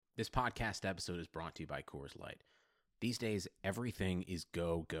This podcast episode is brought to you by Coors Light. These days, everything is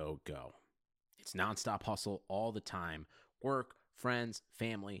go, go, go. It's nonstop hustle all the time. Work, friends,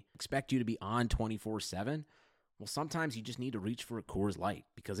 family expect you to be on 24/7. Well, sometimes you just need to reach for a Coors Light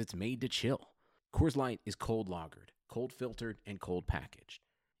because it's made to chill. Coors Light is cold lagered, cold filtered, and cold packaged.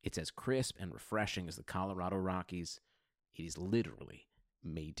 It's as crisp and refreshing as the Colorado Rockies. It is literally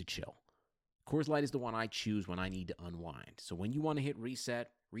made to chill. Coors Light is the one I choose when I need to unwind. So when you want to hit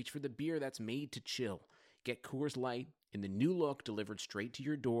reset, reach for the beer that's made to chill. Get Coors Light in the new look delivered straight to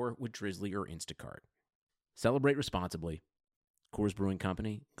your door with Drizzly or Instacart. Celebrate responsibly. Coors Brewing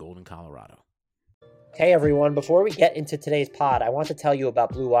Company, Golden, Colorado. Hey everyone, before we get into today's pod, I want to tell you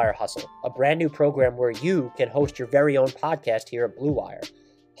about Blue Wire Hustle, a brand new program where you can host your very own podcast here at Blue Wire.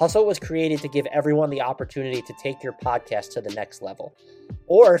 Hustle was created to give everyone the opportunity to take your podcast to the next level.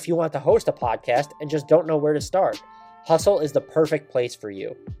 Or if you want to host a podcast and just don't know where to start, Hustle is the perfect place for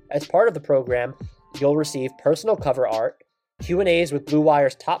you. As part of the program, you'll receive personal cover art, Q&As with Blue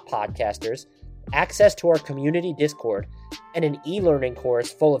Wire's top podcasters, access to our community Discord, and an e-learning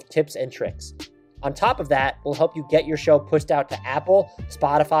course full of tips and tricks. On top of that, we'll help you get your show pushed out to Apple,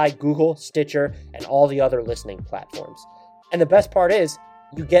 Spotify, Google, Stitcher, and all the other listening platforms. And the best part is,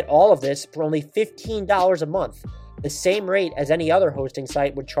 you get all of this for only $15 a month, the same rate as any other hosting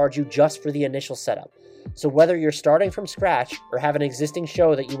site would charge you just for the initial setup. So whether you're starting from scratch or have an existing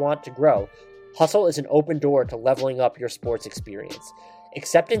show that you want to grow, Hustle is an open door to leveling up your sports experience.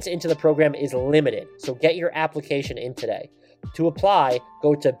 Acceptance into the program is limited, so get your application in today. To apply,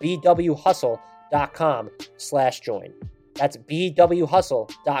 go to bwhustle.com/join. That's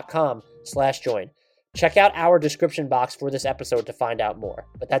bwhustle.com/join. Check out our description box for this episode to find out more,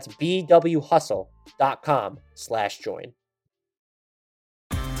 but that's bwhustle.com/join.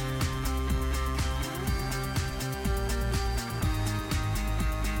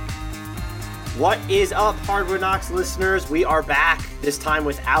 What is up, Hardwood Knocks listeners? We are back, this time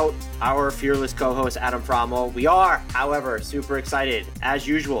without our fearless co-host, Adam Frommel. We are, however, super excited, as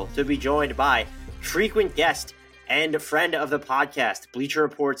usual, to be joined by frequent guest and friend of the podcast, Bleacher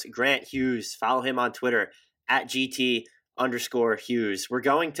Report's Grant Hughes. Follow him on Twitter, at GT_Hughes.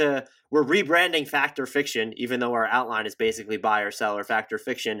 We're rebranding Fact or Fiction, even though our outline is basically buy or sell or fact or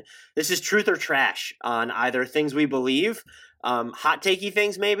fiction. This is truth or trash on either things we believe, hot takey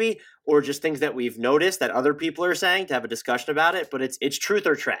things maybe, or just things that we've noticed that other people are saying to have a discussion about it. But it's truth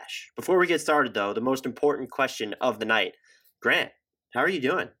or trash. Before we get started, though, the most important question of the night. Grant, how are you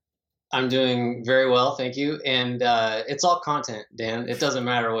doing? I'm doing very well, thank you. And it's all content, Dan. It doesn't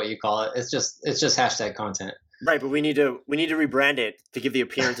matter what you call it. It's just hashtag content. Right, but we need to rebrand it to give the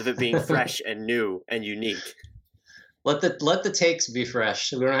appearance of it being fresh and new and unique. Let the takes be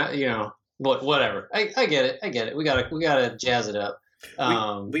fresh. We don't have, whatever. I get it. We gotta jazz it up.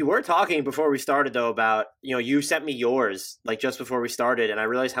 We were talking before we started though about, you sent me yours like just before we started, and I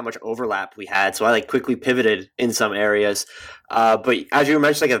realized how much overlap we had, so I quickly pivoted in some areas. But as you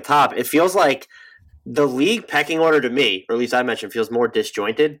mentioned at the top, it feels like the league pecking order to me, or at least I mentioned, feels more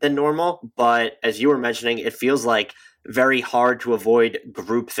disjointed than normal. But as you were mentioning, it feels like very hard to avoid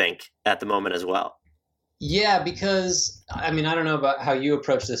groupthink at the moment as well. Yeah, because I don't know about how you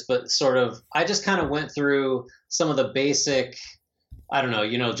approach this, but I just kind of went through some of the basic,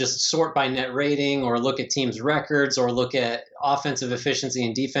 just sort by net rating or look at teams' records or look at offensive efficiency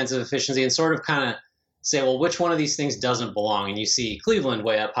and defensive efficiency and sort of kind of say, well, which one of these things doesn't belong? And you see Cleveland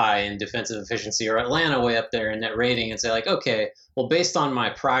way up high in defensive efficiency or Atlanta way up there in net rating and say okay, well, based on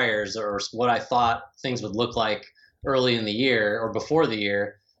my priors or what I thought things would look like early in the year or before the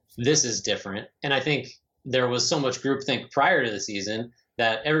year, this is different. And I think there was so much groupthink prior to the season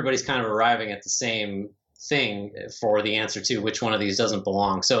that everybody's kind of arriving at the same thing for the answer to which one of these doesn't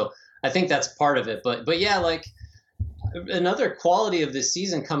belong. So I think that's part of it. But yeah, another quality of this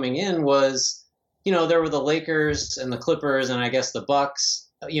season coming in was, there were the Lakers and the Clippers and I guess the Bucks,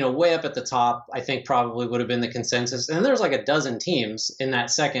 way up at the top. I think probably would have been the consensus. And there's a dozen teams in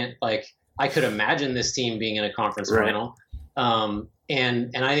that second. I could imagine this team being in a conference final. And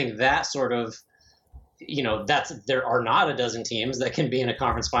I think that sort of, there are not a dozen teams that can be in a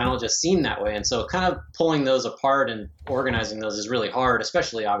conference final just seen that way. And so kind of pulling those apart and organizing those is really hard,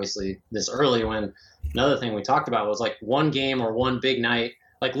 especially obviously this early, when another thing we talked about was one game or one big night.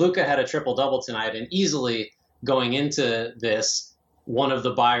 Luka had a triple-double tonight, and easily going into this, one of the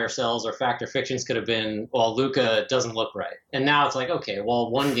buy or sells or fact or fictions could have been, well, Luka doesn't look right. And now it's okay,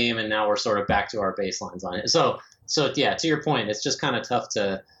 well, one game and now we're sort of back to our baselines on it. So yeah, to your point, it's just kind of tough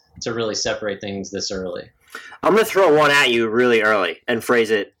to really separate things this early. I'm going to throw one at you really early and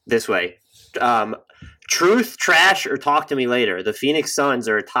phrase it this way. Truth, trash, or talk to me later. The Phoenix Suns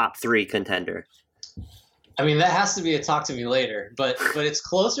are a top 3 contender. I mean, that has to be a talk to me later, but it's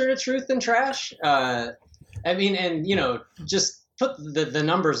closer to truth than trash. I mean, and just put the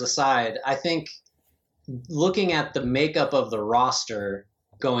numbers aside. I think looking at the makeup of the roster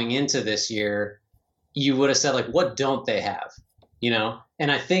going into this year, you would have said, like, what don't they have?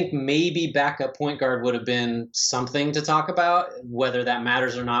 And I think maybe backup point guard would have been something to talk about, whether that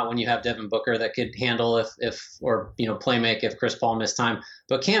matters or not when you have Devin Booker that could handle or play make if Chris Paul missed time.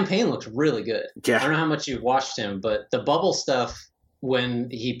 But Cam Payne looks really good. Yeah. I don't know how much you've watched him, but the bubble stuff, when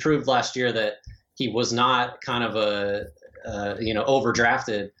he proved last year that he was not kind of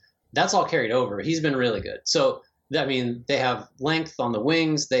overdrafted, that's all carried over. He's been really good. So, I mean, they have length on the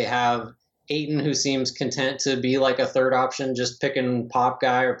wings. They have Ayton, who seems content to be like a third option, just pick and pop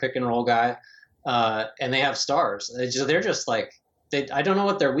guy or pick and roll guy. And they have stars. They're just like, I don't know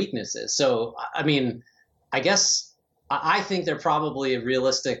what their weakness is. So, I mean, I guess I think they're probably a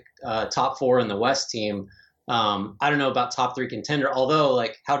realistic top 4 in the West team. I don't know about top 3 contender, although,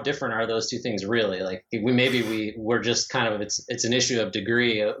 like, how different are those two things really? Like, we're just kind of, it's an issue of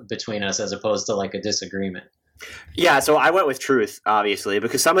degree between us as opposed to like a disagreement. Yeah, so I went with truth, obviously,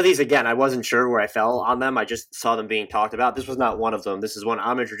 because some of these, again, I wasn't sure where I fell on them. I just saw them being talked about. This was not one of them. This is one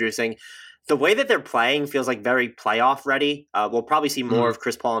I'm introducing. The way that they're playing feels like very playoff ready. We'll probably see more of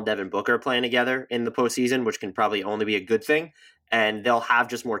Chris Paul and Devin Booker playing together in the postseason, which can probably only be a good thing. And they'll have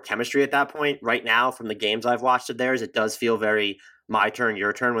just more chemistry at that point. Right now, from the games I've watched of theirs, it does feel very my turn,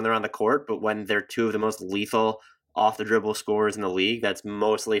 your turn when they're on the court. But when they're two of the most lethal off-the-dribble scorers in the league, that's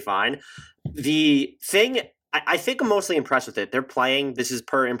mostly fine. The thing I think I'm mostly impressed with it. They're playing, this is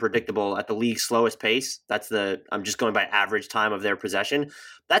per Unpredictable, at the league's slowest pace. I'm just going by average time of their possession.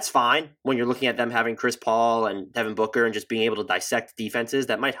 That's fine when you're looking at them having Chris Paul and Devin Booker and just being able to dissect defenses.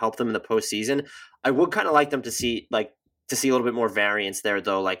 That might help them in the postseason. I would kind of like them to see a little bit more variance there,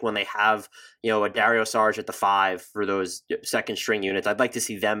 though. Like when they have, a Dario Saric at the 5 for those second string units, I'd like to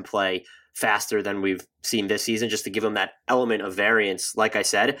see them play faster than we've seen this season, just to give them that element of variance, like I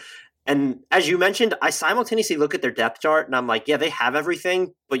said. And as you mentioned, I simultaneously look at their depth chart and I'm like, yeah, they have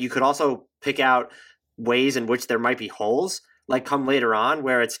everything, but you could also pick out ways in which there might be holes, like come later on,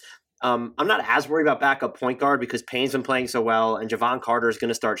 where it's I'm not as worried about backup point guard because Payne's been playing so well and Javon Carter is going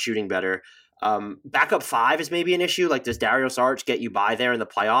to start shooting better. Backup 5 is maybe an issue. Like, does Dario Saric get you by there in the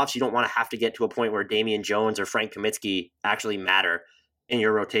playoffs? You don't want to have to get to a point where Damian Jones or Frank Kaminsky actually matter in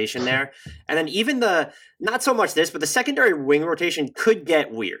your rotation there. And then even not so much this, but the secondary wing rotation could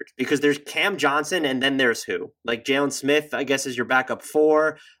get weird because there's Cam Johnson and then there's who? Like Jalen Smith, I guess, is your backup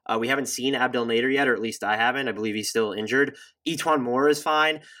 4. We haven't seen Abdel Nader yet, or at least I haven't. I believe he's still injured. Etuan Moore is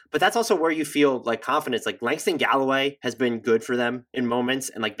fine, but that's also where you feel like confidence. Like Langston Galloway has been good for them in moments,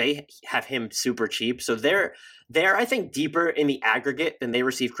 and like they have him super cheap. So they're I think deeper in the aggregate than they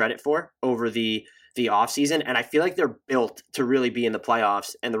receive credit for over the offseason, and I feel like they're built to really be in the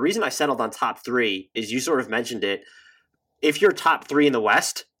playoffs. And the reason I settled on top 3 is you sort of mentioned it. If you're top 3 in the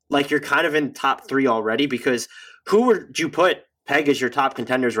West, like you're kind of in top 3 already, because who would you peg as your top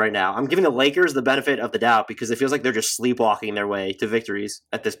contenders right now? I'm giving the Lakers the benefit of the doubt because it feels like they're just sleepwalking their way to victories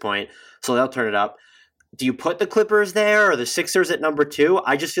at this point, so they'll turn it up. Do you put the Clippers there or the Sixers at number 2?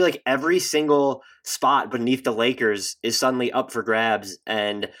 I just feel like every single spot beneath the Lakers is suddenly up for grabs,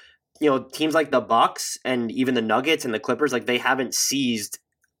 and teams like the Bucks and even the Nuggets and the Clippers, like they haven't seized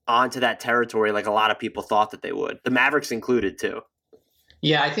onto that territory like a lot of people thought that they would. The Mavericks included too.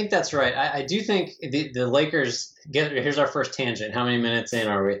 Yeah, I think that's right. I do think the Lakers here's our first tangent. How many minutes in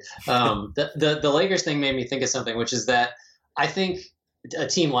are we? The Lakers thing made me think of something, which is that I think a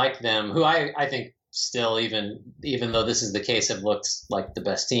team like them, who I think still, even though this is the case, have looked like the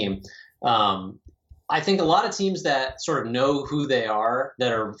best team. I think a lot of teams that sort of know who they are,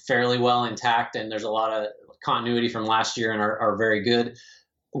 that are fairly well intact, and there's a lot of continuity from last year and are very good,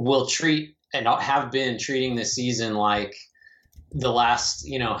 will treat and have been treating this season like the last,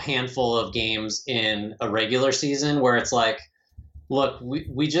 handful of games in a regular season, where it's like, look,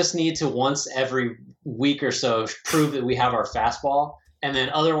 we just need to once every week or so prove that we have our fastball. And then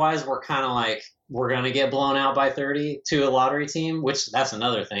otherwise we're kind of like, we're going to get blown out by 30 to a lottery team, which that's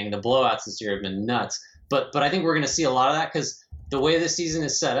another thing. The blowouts this year have been nuts. But I think we're going to see a lot of that because the way this season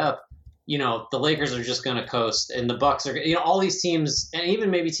is set up, the Lakers are just going to coast, and the Bucks are, all these teams, and even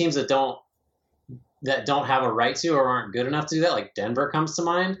maybe teams that don't have a right to or aren't good enough to do that, like Denver comes to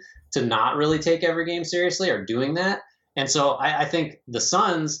mind, to not really take every game seriously, are doing that. And so I think the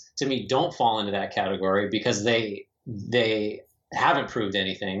Suns, to me, don't fall into that category because they haven't proved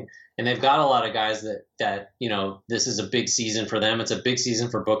anything. and they've got a lot of guys that this is a big season for them. It's a big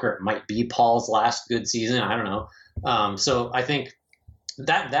season for Booker. It might be Paul's last good season. I don't know. So I think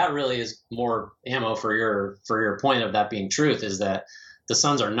that really is more ammo for your point of that being truth, is that the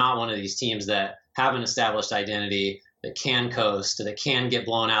Suns are not one of these teams that have an established identity, that can coast, that can get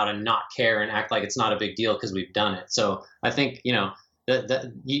blown out and not care and act like it's not a big deal because we've done it. So I think,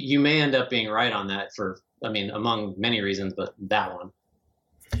 that you may end up being right on that among many reasons, but that one.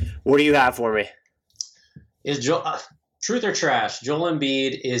 What do you have for me? Is truth or trash? Joel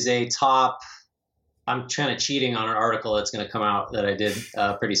Embiid is a top. I'm kind of cheating on an article that's going to come out that I did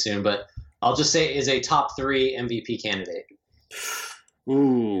pretty soon, but I'll just say is a top 3 MVP candidate.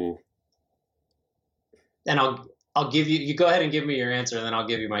 Ooh. And I'll give you go ahead and give me your answer, and then I'll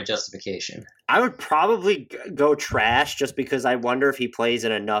give you my justification. I would probably go trash, just because I wonder if he plays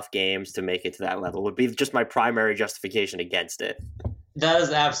in enough games to make it to that level. Would be just my primary justification against it. That is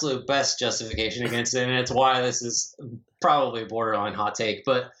the absolute best justification against it, and it's why this is probably a borderline hot take.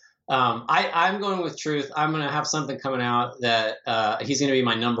 But I'm going with truth. I'm going to have something coming out that he's going to be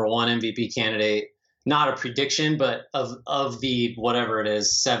my number 1 MVP candidate. Not a prediction, but of the whatever it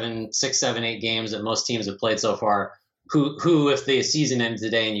is, 6, 7, 8 games that most teams have played so far, who if the season ended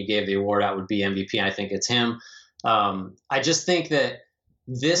today and you gave the award out would be MVP. I think it's him. I just think that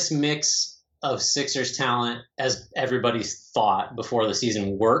this mix of Sixers talent, as everybody thought before the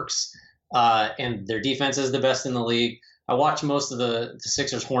season, works, and their defense is the best in the league. I watched most of the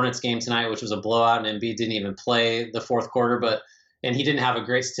Sixers-Hornets game tonight, which was a blowout, and Embiid didn't even play the fourth quarter, and he didn't have a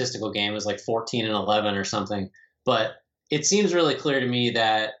great statistical game. It was like 14 and 11 or something. But it seems really clear to me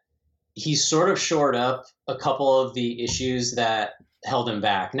that he's sort of shored up a couple of the issues that held him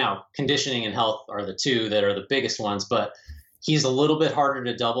back. Now, conditioning and health are the two that are the biggest ones, but he's a little bit harder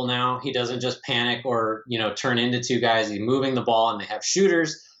to double now. He doesn't just panic or, turn into 2 guys. He's moving the ball, and they have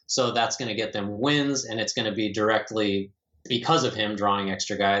shooters. So that's going to get them wins, and it's going to be directly because of him drawing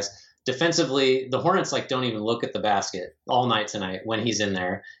extra guys. Defensively, the Hornets don't even look at the basket all night tonight when he's in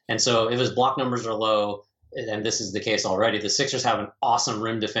there. And so if his block numbers are low, and this is the case already, the Sixers have an awesome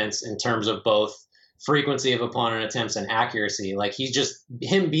rim defense in terms of both frequency of opponent attempts and accuracy.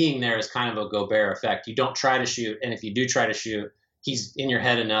 Him being there is kind of a Gobert effect. You don't try to shoot, and if you do try to shoot, he's in your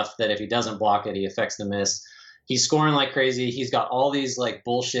head enough that if he doesn't block it, he affects the miss. He's scoring like crazy. He's got all these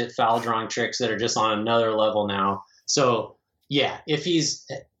bullshit foul drawing tricks that are just on another level now. So yeah,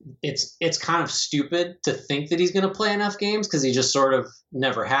 it's kind of stupid to think that he's going to play enough games, because he just sort of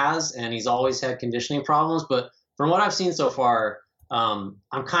never has, and he's always had conditioning problems. But from what I've seen so far, I'm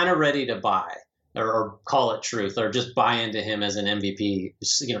kind of ready to buy or call it truth, or just buy into him as an MVP,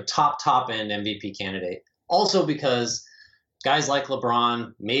 top end MVP candidate. Also because guys like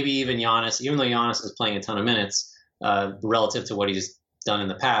LeBron, maybe even Giannis, even though Giannis is playing a ton of minutes relative to what he's done in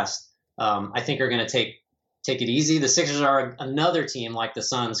the past, I think are going to take it easy. The Sixers are another team like the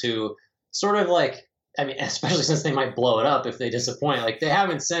Suns who sort of especially since they might blow it up if they disappoint, they have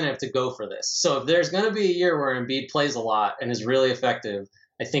incentive to go for this. So if there's going to be a year where Embiid plays a lot and is really effective,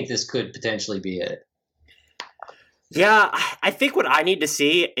 I think this could potentially be it. Yeah, I think what I need to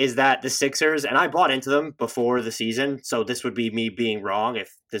see is that the Sixers, and I bought into them before the season, so this would be me being wrong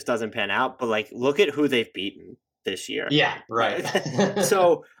if this doesn't pan out, but look at who they've beaten this year. Yeah, right.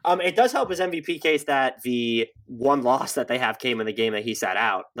 So it does help his MVP case that the one loss that they have came in the game that he sat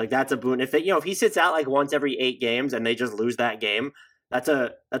out. That's a boon. If he sits out once every 8 games and they just lose that game, that's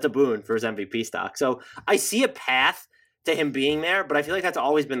a boon for his MVP stock. So I see a path to him being there, but I feel like that's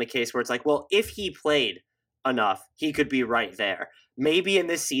always been the case where it's if he played enough, he could be right there. Maybe in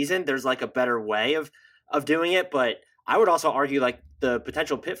this season there's a better way of doing it, but I would also argue the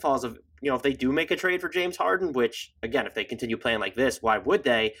potential pitfalls of if they do make a trade for James Harden, which again, if they continue playing like this, why would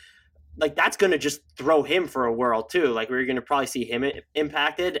they? That's going to just throw him for a whirl too. We're going to probably see him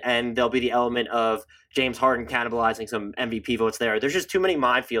impacted, and there'll be the element of James Harden cannibalizing some MVP votes there. There's just too many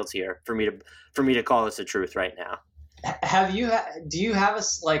minefields here for me to call this the truth right now. Do you have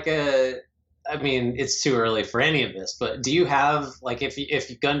it's too early for any of this, but do you have if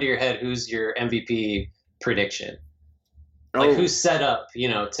you gun to your head, who's your MVP prediction? Who's set up,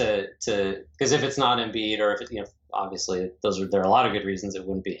 to because if it's not Embiid, or if it, obviously there are a lot of good reasons it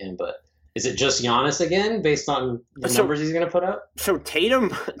wouldn't be him, but is it just Giannis again based on the numbers he's going to put up? So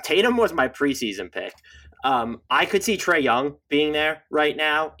Tatum was my preseason pick. I could see Trae Young being there right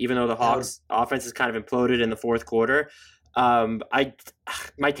now, even though the Hawks offense is kind of imploded in the fourth quarter. My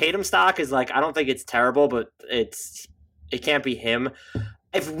Tatum stock is I don't think it's terrible, but it can't be him.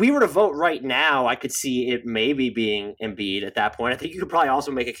 If we were to vote right now, I could see it maybe being Embiid at that point. I think you could probably also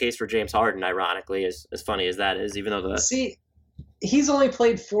make a case for James Harden, ironically, as funny as that is, even though he's only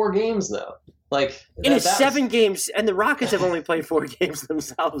played 4 games though. Like in his 7 games, and the Rockets have only played 4 games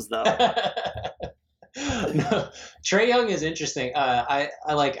themselves though. No, Trae Young is interesting.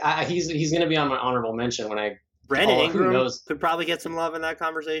 He's going to be on my honorable mention when I. Brandon Ingram could probably get some love in that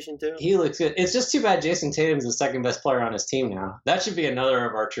conversation too. He looks good. It's just too bad Jason Tatum's the second best player on his team now. That should be another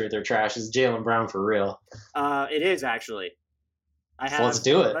of our truth or trash. Is Jaylen Brown for real? It is actually. Let's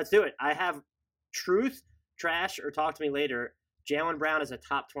do it. Let's do it. I have truth, trash, or talk to me later. Jaylen Brown is a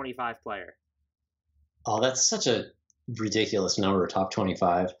top 25 player. Oh, that's such a ridiculous number. Top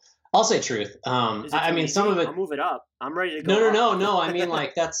 25. I'll say truth. I mean, some of it. I'll move it up. I'm ready to go. No. I mean,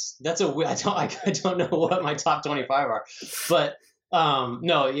 like that's I don't know what my top 25 are, but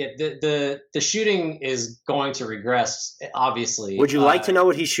no, yeah, the shooting is going to regress. Obviously. Would you like to know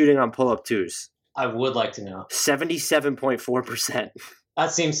what he's shooting on pull-up twos? I would like to know. 77.4%.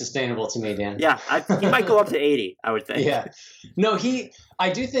 That seems sustainable to me, Dan. Yeah, he might go up to 80. I would think. Yeah. No, I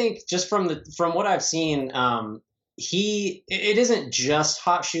do think just from what I've seen. It isn't just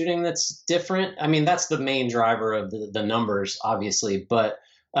hot shooting that's different. I mean, that's the main driver of the numbers, obviously, but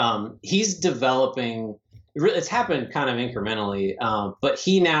he's developing. It's happened kind of incrementally, but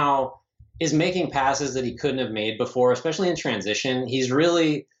he now is making passes that he couldn't have made before, especially in transition. He's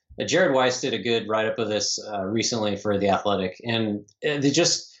really Jared Weiss did a good write-up of this recently for The Athletic, and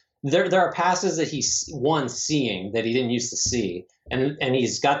there are passes that he's seeing that he didn't used to see, and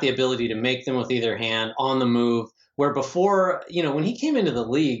he's got the ability to make them with either hand on the move. Where before, when he came into the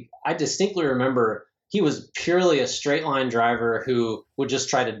league, I distinctly remember he was purely a straight line driver who would just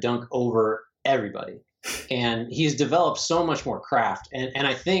try to dunk over everybody. And he's developed so much more craft. And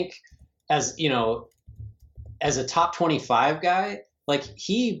I think as a top 25 guy, like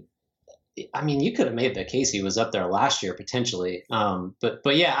you could have made the case he was up there last year potentially.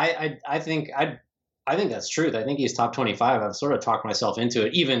 But yeah, I think that's truth. I think he's top 25. I've sort of talked myself into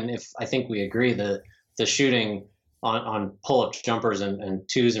it, even if I think we agree that the shooting on pull-up jumpers and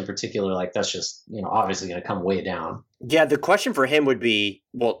twos in particular, like that's just, obviously going to come way down. Yeah, the question for him would be,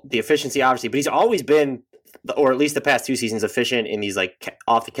 well, the efficiency obviously, but he's always been, or at least the past 2 seasons, efficient in these like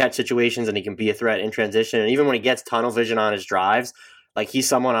off the catch situations, and he can be a threat in transition. And even when he gets tunnel vision on his drives, like he's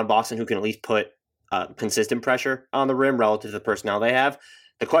someone on Boston who can at least put consistent pressure on the rim relative to the personnel they have.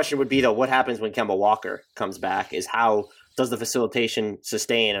 The question would be, though, what happens when Kemba Walker comes back is how does the facilitation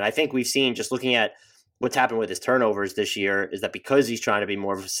sustain? And I think we've seen, just looking at what's happened with his turnovers this year, is that because he's trying to be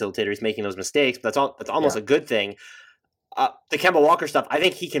more of a facilitator, he's making those mistakes. But that's almost a good thing. The Kemba Walker stuff, I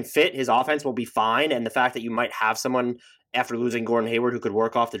think he can fit. His offense will be fine. And the fact that you might have someone after losing Gordon Hayward who could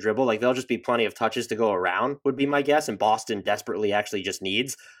work off the dribble, like there'll just be plenty of touches to go around would be my guess. And Boston desperately actually just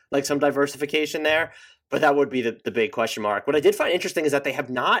needs like some diversification there. But that would be the big question mark. What I did find interesting is that they have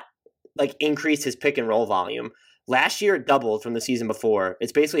not like increased his pick and roll volume. Last year it doubled from the season before.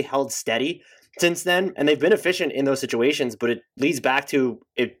 It's basically held steady since then, and they've been efficient in those situations, but it leads back to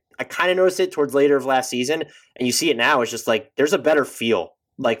it. I kind of noticed it towards later of last season, and you see it now. It's just like there's a better feel,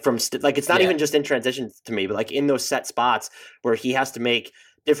 like from like it's not even just in transition to me, but like in those set spots where he has to make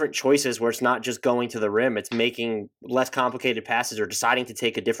different choices, where it's not just going to the rim, it's making less complicated passes or deciding to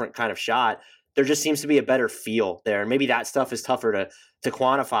take a different kind of shot. There just seems to be a better feel there, and maybe that stuff is tougher to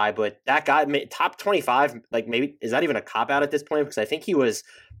quantify. But that guy, top 25, like maybe is that even a cop out at this point? Because I think he was,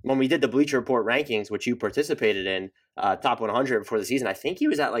 when we did the Bleacher Report rankings, which you participated in, top 100 before the season, I think he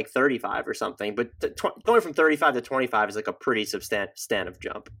was at like 35 or something. But going from 35 to 25 is like a pretty substantive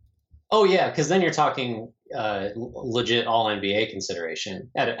jump. Oh yeah, because then you're talking legit All NBA consideration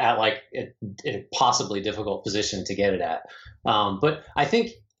at like a possibly difficult position to get it at. But I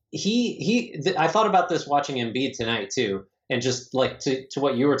think I thought about this watching Embiid tonight too, and just like to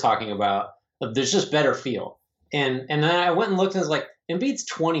what you were talking about, there's just better feel. And then I went and looked and was like, Embiid's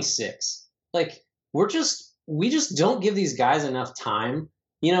 26. Like we just don't give these guys enough time.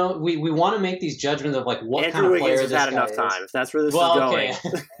 We want to make these judgments of like what Andrew kind of Wiggins player has this had guy enough is. time. If that's where this is going.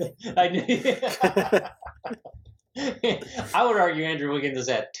 I would argue Andrew Wiggins has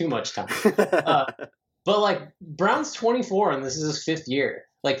had too much time. But like Brown's 24 and this is his 5th year.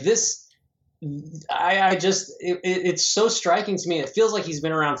 Like this, it's so striking to me. It feels like he's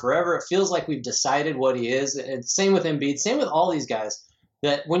been around forever. It feels like we've decided what he is. And same with Embiid, same with all these guys,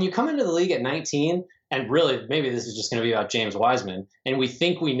 that when you come into the league at 19, and really maybe this is just going to be about James Wiseman, and we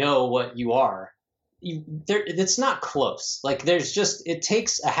think we know what you are, it's not close. Like it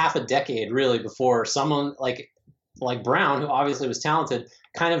takes a half a decade really before someone like Brown, who obviously was talented,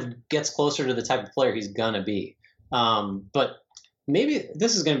 kind of gets closer to the type of player he's going to be. But maybe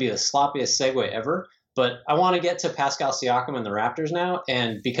this is going to be the sloppiest segue ever, but I want to get to Pascal Siakam and the Raptors now.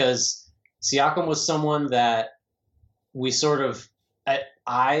 And because Siakam was someone that we sort of,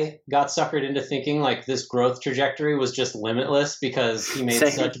 I got suckered into thinking like this growth trajectory was just limitless because he made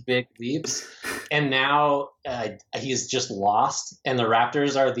such big leaps, and now he's just lost. And the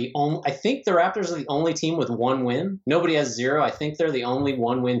Raptors are I think the Raptors are the only team with 1 win. Nobody has 0. I think they're the only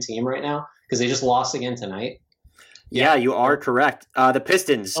 1-win team right now because they just lost again tonight. Yeah, you are correct. The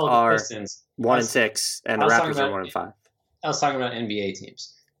Pistons are Pistons. 1-6, and the Raptors are 1-5. I was talking about NBA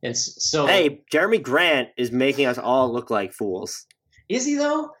teams. And so, hey, Jeremy Grant is making us all look like fools. Is he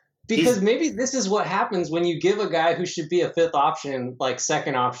though? Because maybe this is what happens when you give a guy who should be a 5th option, like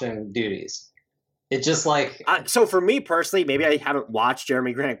 2nd option duties. It just like so for me personally, maybe I haven't watched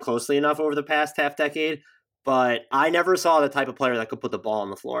Jeremy Grant closely enough over the past half decade, but I never saw the type of player that could put the ball on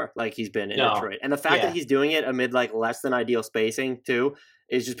the floor like he's been in Detroit. And the fact that he's doing it amid like less than ideal spacing too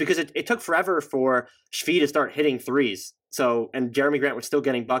is just because it took forever for Shvee to start hitting threes. So, and Jeremy Grant was still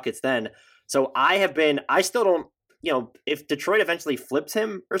getting buckets then. So I still don't, if Detroit eventually flips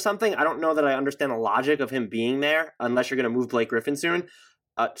him or something, I don't know that I understand the logic of him being there unless you're going to move Blake Griffin soon.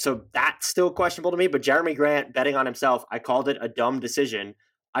 So that's still questionable to me. But Jeremy Grant betting on himself, I called it a dumb decision.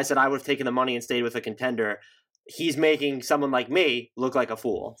 I said I would have taken the money and stayed with a contender. He's making someone like me look like a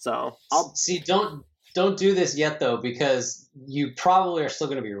fool. So I'll see. Don't do this yet though, because you probably are still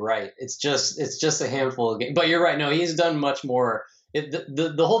going to be right. It's just a handful of games. But you're right. No, he's done much more.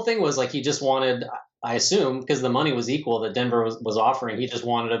 The whole thing was like he just wanted, I assume, because the money was equal that Denver was offering, he just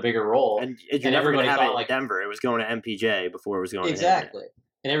wanted a bigger role. And everybody thought like Denver, it was going to MPJ before it was going exactly.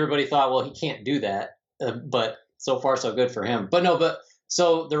 And everybody thought, well, he can't do that. But so far, so good for him. But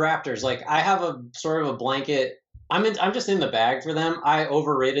so the Raptors, like I have a sort of a blanket. I'm just in the bag for them. I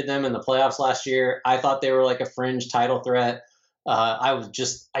overrated them in the playoffs last year. I thought they were like a fringe title threat. I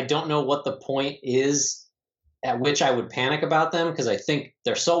don't know what the point is at which I would panic about them because I think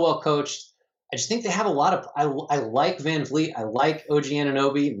they're so well coached. I just think they have a lot of. I like Van Vliet. I like OG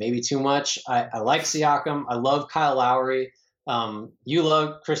Anunoby, maybe too much. I like Siakam. I love Kyle Lowry. You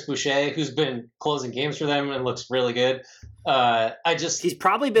love Chris Boucher, who's been closing games for them and looks really good. He's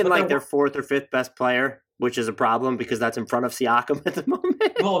probably been like their 4th or 5th best player, which is a problem because that's in front of Siakam at the moment.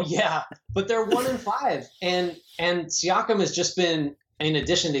 Well, yeah, but they're 1-5, and Siakam has just been, in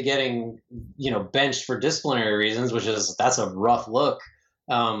addition to getting benched for disciplinary reasons, that's a rough look.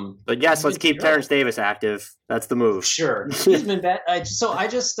 But yes, let's keep Terrence Davis active. That's the move. Sure, he's been bad.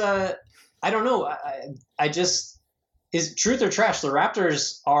 I don't know. Is truth or trash? The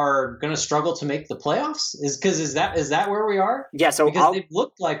Raptors are going to struggle to make the playoffs. Is that where we are? Yeah. So because they've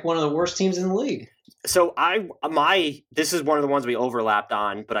looked like one of the worst teams in the league. So this is one of the ones we overlapped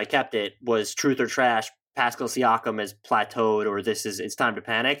on, but I kept it, was truth or trash. Pascal Siakam is plateaued, or it's time to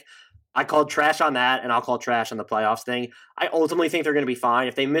panic. I called trash on that, and I'll call trash on the playoffs thing. I ultimately think they're going to be fine.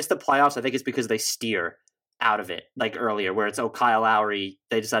 If they miss the playoffs, I think it's because they steer out of it, like earlier, where it's, Kyle Lowry,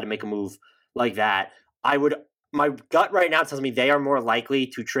 they decided to make a move like that. My gut right now tells me they are more likely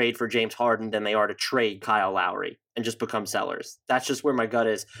to trade for James Harden than they are to trade Kyle Lowry and just become sellers. That's just where my gut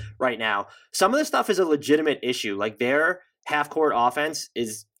is right now. Some of this stuff is a legitimate issue. Like their half-court offense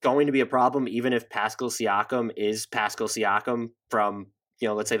is going to be a problem even if Pascal Siakam is Pascal Siakam from,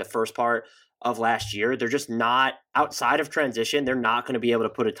 let's say the first part of last year. They're just not, outside of transition, they're not going to be able to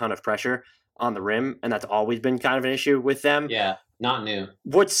put a ton of pressure on the rim, and that's always been kind of an issue with them. Yeah. Not new.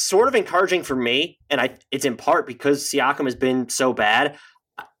 What's sort of encouraging for me, and it's in part because Siakam has been so bad,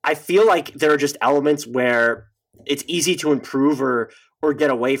 I feel like there are just elements where it's easy to improve or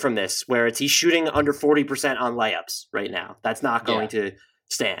get away from this, where he's shooting under 40% on layups right now. That's not going to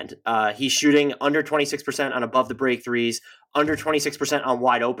stand. He's shooting under 26% on above the break threes, under 26% on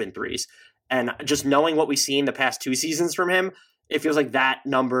wide open threes. And just knowing what we've seen the past 2 seasons from him, it feels like that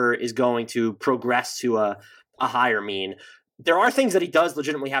number is going to progress to a higher mean. There are things that he does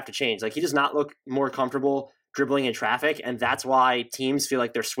legitimately have to change. Like he does not look more comfortable dribbling in traffic, and that's why teams feel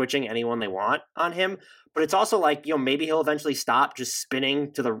like they're switching anyone they want on him. But it's also like, maybe he'll eventually stop just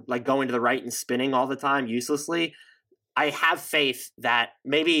spinning going to the right and spinning all the time uselessly. I have faith that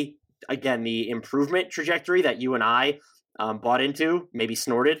maybe, again, the improvement trajectory that you and I bought into, maybe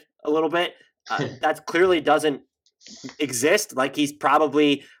snorted a little bit, that clearly doesn't exist like he's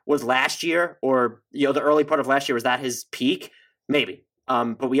probably was last year, or the early part of last year. Was that his peak? Maybe.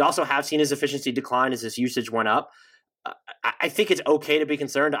 But we also have seen his efficiency decline as his usage went up. I think it's okay to be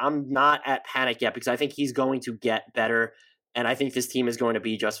concerned. I'm not at panic yet because I think he's going to get better, and I think this team is going to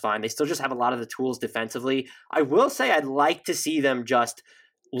be just fine. They still just have a lot of the tools defensively. I will say I'd like to see them just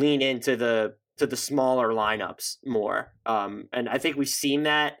lean into the smaller lineups more, and I think we've seen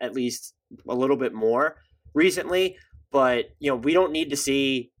that at least a little bit more recently. But we don't need to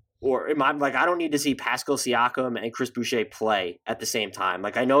see I don't need to see Pascal Siakam and Chris Boucher play at the same time.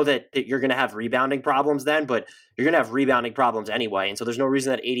 Like, I know that you're going to have rebounding problems then, but you're going to have rebounding problems anyway. And so there's no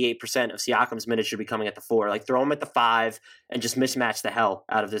reason that 88% of Siakam's minutes should be coming at the 4. Like, throw him at the 5 and just mismatch the hell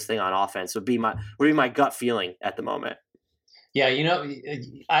out of this thing on offense would be my gut feeling at the moment. Yeah,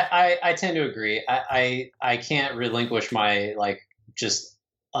 I tend to agree. I can't relinquish my just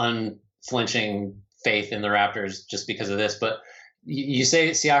unflinching faith in the Raptors just because of this, but you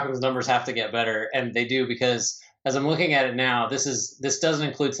say Siakam's numbers have to get better, and they do, because as I'm looking at it now, this doesn't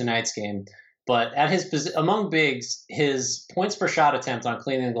include tonight's game, but at among bigs, his points per shot attempt on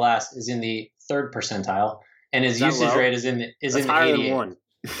cleaning the glass is in the 3rd percentile, and his usage rate is in the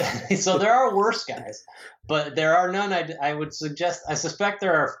 88. So there are worse guys, but there are none. I suspect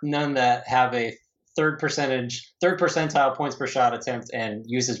there are none that have a 3rd percentile points per shot attempt and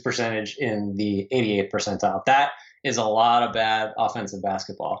usage percentage in the 88th percentile. That is a lot of bad offensive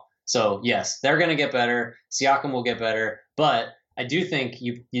basketball. So yes, they're going to get better. Siakam will get better, but I do think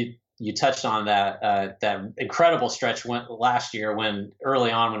you touched on that incredible stretch last year when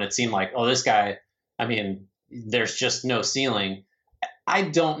early on when it seemed like, oh, this guy, I mean, there's just no ceiling. I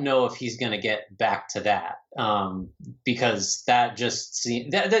don't know if he's going to get back to that because that just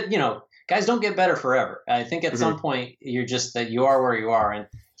seems that guys don't get better forever. I think at some point you are where you are, and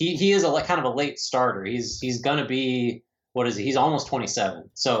he is kind of a late starter. He's going to be, what is he? He's almost 27.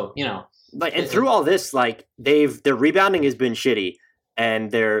 So, and through all this, their rebounding has been shitty,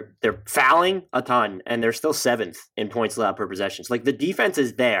 and they're fouling a ton, and they're still 7th in points allowed per possession. So, the defense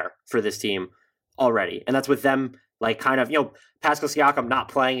is there for this team already, and that's with them Pascal Siakam not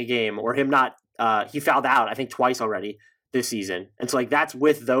playing a game, or him not he fouled out I think twice already this season, and so that's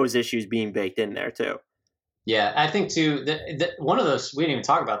with those issues being baked in there too. Yeah, I think too that one of those, we didn't even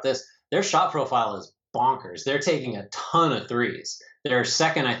talk about this, their shot profile is bonkers. They're taking a ton of threes. They're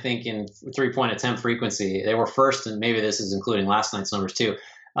second, I think, in 3-point attempt frequency. They were first, and maybe this is including last night's numbers too.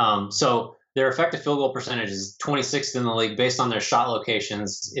 So their effective field goal percentage is 26th in the league based on their shot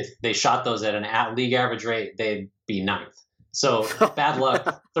locations. If they shot those at an league average rate, they'd be 9th. So bad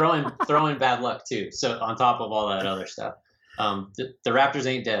luck. Throw in bad luck too. So on top of all that other stuff, the Raptors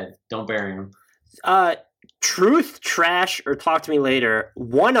ain't dead. Don't bury them. Truth, trash, or talk to me later.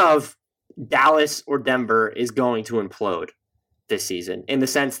 One of Dallas or Denver is going to implode this season in the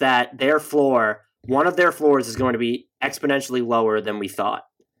sense that one of their floors is going to be exponentially lower than we thought.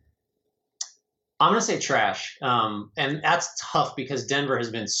 I'm going to say trash. And that's tough because Denver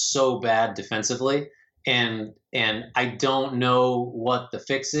has been so bad defensively. And I don't know what the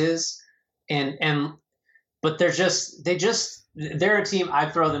fix is. But they're a team.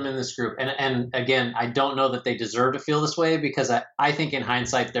 I'd throw them in this group. And again, I don't know that they deserve to feel this way because I think in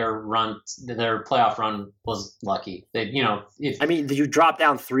hindsight their playoff run was lucky. You drop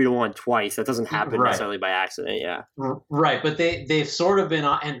down 3-1 twice. That doesn't happen necessarily by accident. Yeah. Right. But they've sort of been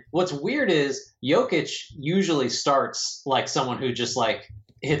on. And what's weird is Jokic usually starts like someone who just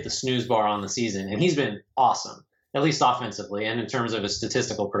hit the snooze bar on the season, and he's been awesome, at least offensively and in terms of his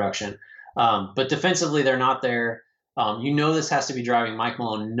statistical production. But defensively, they're not there. This has to be driving Mike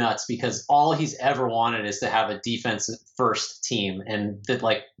Malone nuts because all he's ever wanted is to have a defensive first team, and that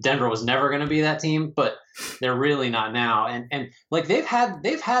Denver was never going to be that team, but they're really not now. And they've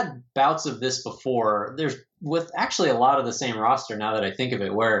had bouts of this before. There's with actually a lot of the same roster now that I think of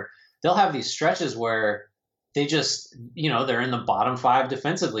it, where they'll have these stretches where they just, they're in the bottom 5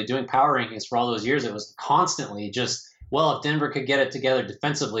 defensively doing power rankings for all those years. It was constantly just, well, if Denver could get it together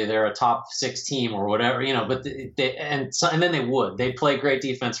defensively, they're a top 6 team or whatever, but and then they'd play great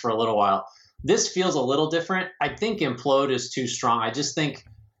defense for a little while. This feels a little different. I think implode is too strong. I just think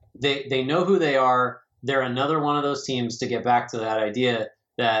they know who they are. They're another one of those teams, to get back to that idea,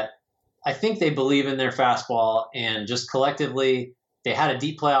 that I think they believe in their fastball, and just collectively, they had a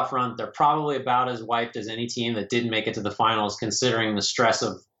deep playoff run. They're probably about as wiped as any team that didn't make it to the finals, considering the stress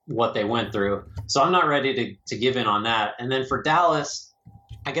of what they went through. So I'm not ready to give in on that. And then for Dallas,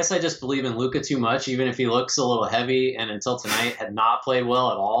 I guess I just believe in Luka too much, even if he looks a little heavy and until tonight had not played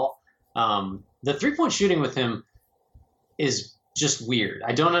well at all. The 3-point shooting with him is just weird.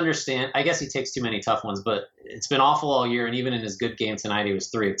 I don't understand. I guess he takes too many tough ones, but it's been awful all year. And even in his good game tonight, he was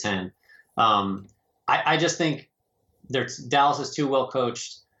 3 of 10. I just think Dallas is too well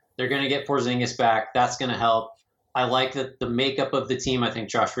coached. They're going to get Porzingis back. That's going to help. I like that the makeup of the team. I think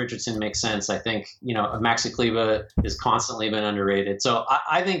Josh Richardson makes sense. I think Maxi Kleber has constantly been underrated. So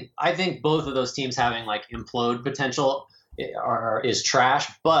I think both of those teams having implode potential is trash.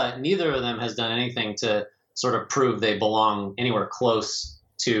 But neither of them has done anything to sort of prove they belong anywhere close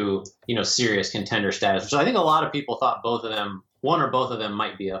to serious contender status. So I think a lot of people thought both of them one or both of them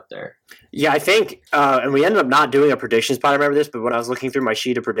might be up there. Yeah, I think, and we ended up not doing a predictions pod. I remember this, but when I was looking through my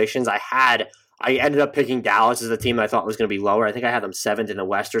sheet of predictions, I ended up picking Dallas as the team that I thought was going to be lower. I think I had them 7th in the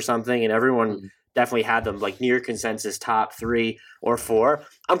West or something, and everyone definitely had them like near consensus top 3 or 4.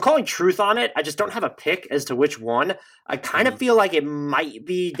 I'm calling truth on it. I just don't have a pick as to which one. I kind of feel like it might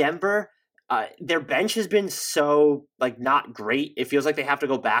be Denver. Their bench has been so like not great. It feels like they have to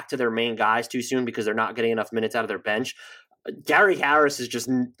go back to their main guys too soon because they're not getting enough minutes out of their bench. Gary Harris is just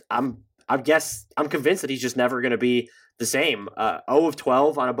I'm convinced that he's just never going to be the same. 0 of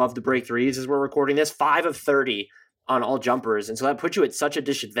 12 on above the break threes as we're recording this, 5 of 30 on all jumpers. And so that puts you at such a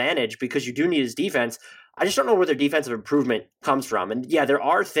disadvantage because you do need his defense. I just don't know where their defensive improvement comes from. And yeah, there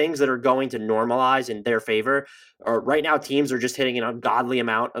are things that are going to normalize in their favor. Right now, teams are just hitting an ungodly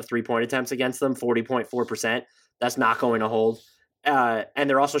amount of 3-point attempts against them, 40.4%. That's not going to hold. And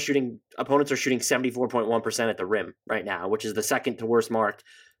they're also opponents are shooting 74.1% at the rim right now, which is the second to worst mark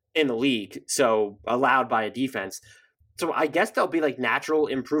in the league. So allowed by a defense. So I guess there'll be like natural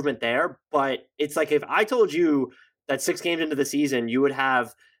improvement there. But it's like if I told you that 6 games into the season, you would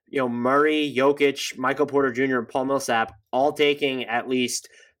have, Murray, Jokic, Michael Porter Jr., and Paul Millsap all taking at least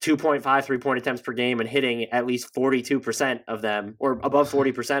 2.5 3-point attempts per game and hitting at least 42% of them or above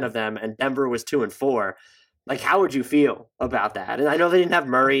 40% of them. And Denver was 2 and 4. Like, how would you feel about that? And I know they didn't have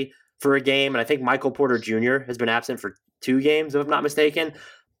Murray for a game, and I think Michael Porter Jr. has been absent for 2 games, if I'm not mistaken.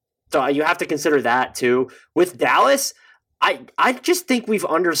 So you have to consider that too. With Dallas, I just think we've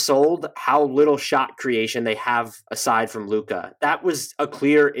undersold how little shot creation they have aside from Luka. That was a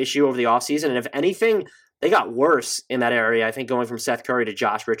clear issue over the offseason, and if anything, they got worse in that area, I think, going from Seth Curry to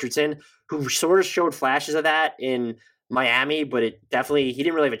Josh Richardson, who sort of showed flashes of that in Miami, but he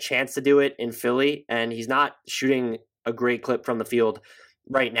didn't really have a chance to do it in Philly, and he's not shooting a great clip from the field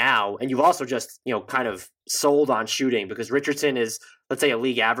right now. And you've also just, kind of sold on shooting because Richardson is, let's say, a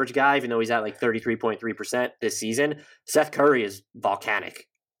league average guy, even though he's at like 33.3% this season. Seth Curry is volcanic.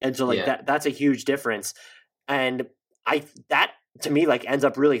 And so that's a huge difference. And that to me like ends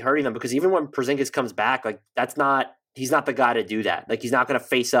up really hurting them because even when Porzingis comes back, like he's not the guy to do that. Like he's not going to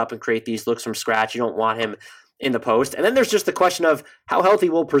face up and create these looks from scratch. You don't want him in the post. And then there's just the question of how healthy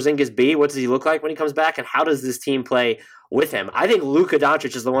will Porzingis be? What does he look like when he comes back? And how does this team play with him? I think Luka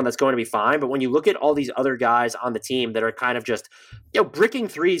Doncic is the one that's going to be fine. But when you look at all these other guys on the team that are kind of just, bricking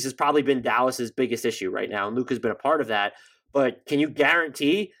threes has probably been Dallas's biggest issue right now. And Luka's been a part of that. But can you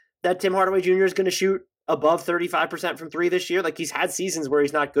guarantee that Tim Hardaway Jr. is going to shoot above 35% from 3 this year? Like he's had seasons where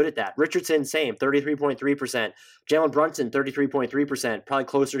he's not good at that. Richardson, same, 33.3%. Jalen Brunson, 33.3%, probably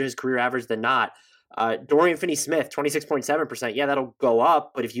closer to his career average than not. Dorian Finney-Smith, 26.7%. Yeah, that'll go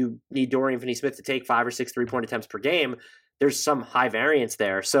up, but if you need Dorian Finney-Smith to take 5 or 6 3-point attempts per game, there's some high variance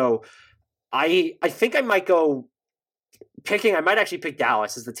there. So I think I might actually pick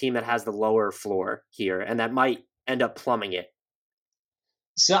Dallas as the team that has the lower floor here, and that might end up plumbing it.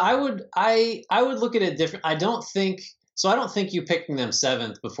 So I would look at it different. I don't think you picking them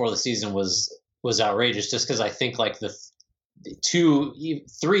 7th before the season was outrageous, just because I think like the 2,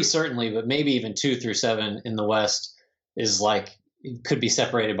 3 certainly, but maybe even 2 through 7 in the West is like could be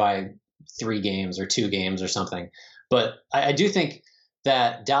separated by 3 games or 2 games or something. But I do think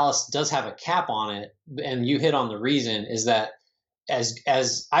that Dallas does have a cap on it, and you hit on the reason is that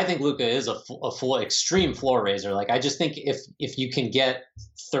as I think Luka is a extreme floor raiser. Like I just think if you can get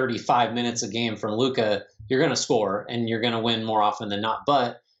 35 minutes a game from Luka, you're going to score and you're going to win more often than not.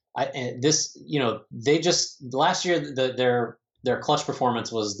 But they just last year their clutch performance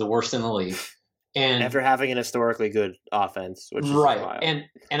was the worst in the league, and after having an historically good offense, which is right, wild. and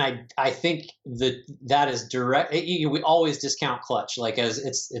I think that is direct. We always discount clutch, like as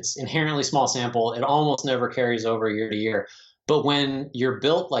it's inherently small sample. It almost never carries over year to year. But when you're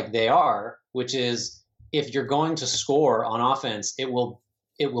built like they are, which is if you're going to score on offense, it will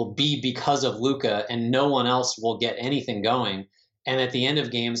be because of Luka, and no one else will get anything going. And at the end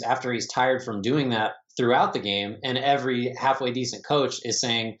of games, after he's tired from doing that throughout the game, and every halfway decent coach is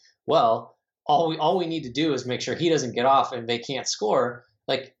saying, well, all we need to do is make sure he doesn't get off and they can't score,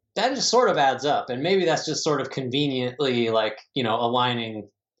 like that just sort of adds up. And maybe that's just sort of conveniently like, aligning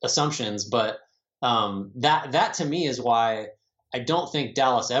assumptions. But that to me is why I don't think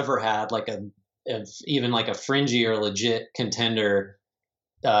Dallas ever had like even like a fringy or legit contender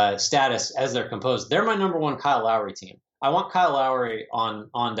status as they're composed. They're my number 1 Kyle Lowry team. I want Kyle Lowry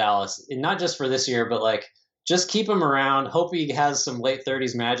on Dallas, and not just for this year, but like just keep him around. Hope he has some late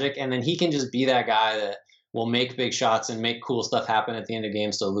 30s magic, and then he can just be that guy that will make big shots and make cool stuff happen at the end of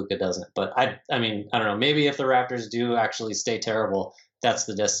games so Luka doesn't. But I don't know. Maybe if the Raptors do actually stay terrible, that's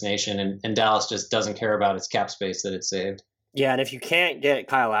the destination, and Dallas just doesn't care about its cap space that it saved. Yeah, and if you can't get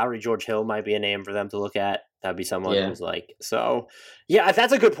Kyle Lowry, George Hill might be a name for them to look at. That'd be someone who's like, so yeah,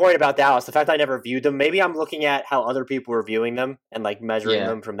 that's a good point about Dallas. The fact I never viewed them. Maybe I'm looking at how other people were viewing them and like measuring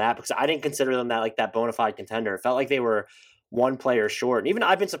them from that, because I didn't consider them that bona fide contender. It felt like they were one player short. And even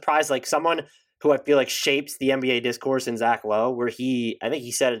I've been surprised, like someone who I feel like shapes the NBA discourse in Zach Lowe, where I think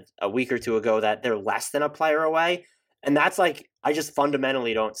he said a week or two ago that they're less than a player away. And that's like, I just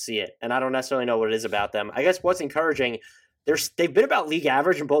fundamentally don't see it. And I don't necessarily know what it is about them. I guess what's encouraging, they've been about league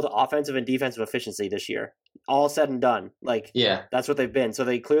average in both offensive and defensive efficiency this year. All said and done. Like, that's what they've been. So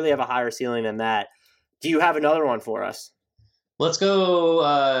they clearly have a higher ceiling than that. Do you have another one for us? Let's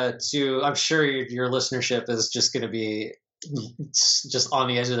go to, I'm sure your listenership is just going to be just on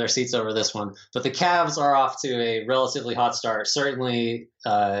the edge of their seats over this one. But the Cavs are off to a relatively hot start, certainly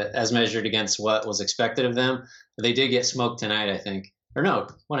as measured against what was expected of them. They did get smoked tonight, I think. Or no,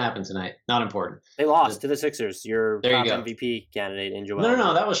 what happened tonight? Not important. They lost to the Sixers, your top you MVP candidate in Joel.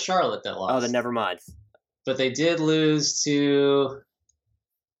 No, that was Charlotte that lost. Oh, then never mind. But they did lose to...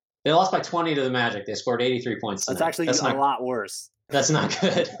 They lost by 20 to the Magic. They scored 83 points tonight. That's a lot worse. That's not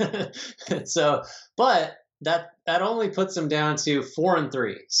good. But that only puts them down to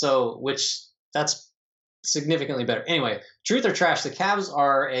 4-3. So, that's significantly better. Anyway, truth or trash, the Cavs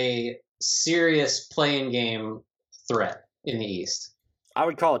are a serious play-in game threat in the East. I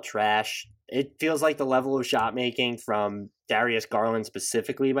would call it trash. It feels like the level of shot making from Darius Garland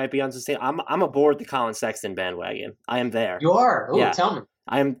specifically might be unsustainable. I'm aboard the Colin Sexton bandwagon. I am there. You are? Oh, yeah. Tell me.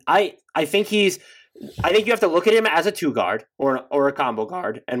 I think you have to look at him as a 2-guard or a combo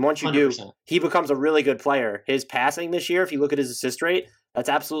guard. And once you 100%. Do, he becomes a really good player. His passing this year, if you look at his assist rate, that's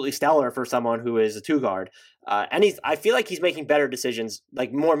absolutely stellar for someone who is a 2-guard. And I feel like he's making better decisions,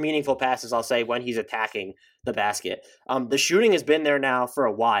 like more meaningful passes, I'll say, when he's attacking the basket. The shooting has been there now for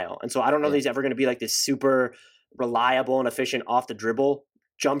a while. And so I don't know that he's ever going to be like this super reliable and efficient off the dribble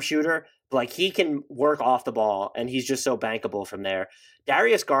jump shooter. But like, he can work off the ball, and he's just so bankable from there.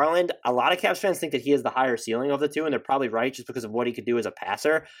 Darius Garland, a lot of Cavs fans think that he has the higher ceiling of the two, and they're probably right just because of what he could do as a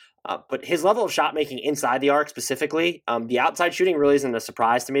passer. But his level of shot making inside the arc specifically, the outside shooting really isn't a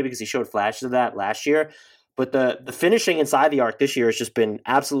surprise to me because he showed flashes of that last year. But the finishing inside the arc this year has just been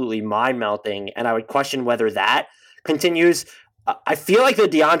absolutely mind-melting, and I would question whether that continues. I feel like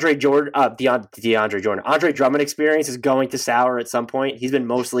the Andre Drummond experience is going to sour at some point. He's been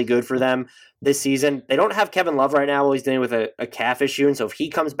mostly good for them this season. They don't have Kevin Love right now while he's dealing with a calf issue, and so if he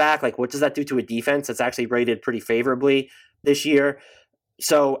comes back, like, what does that do to a defense that's actually rated pretty favorably this year?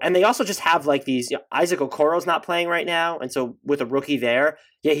 So, and they also just have like these, Isaac Okoro's not playing right now, and so with a rookie there,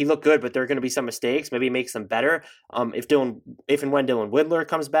 yeah, he looked good, but there are going to be some mistakes. Maybe he makes them better. If and when Dylan Windler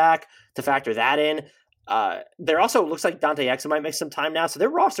comes back, to factor that in. There also looks like Dante Exum might make some time now, so their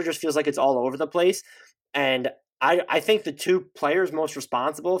roster just feels like it's all over the place. And I think the two players most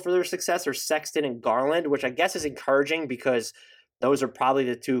responsible for their success are Sexton and Garland, which I guess is encouraging because those are probably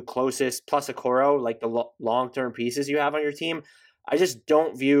the two closest, plus Okoro, like the long-term pieces you have on your team. I just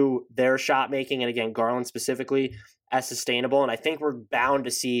don't view their shot making, and again, Garland specifically, as sustainable. And I think we're bound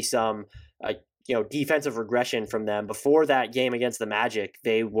to see some defensive regression from them. Before that game against the Magic,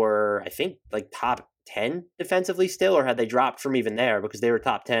 they were, I think, like top 10 defensively still, or had they dropped from even there because they were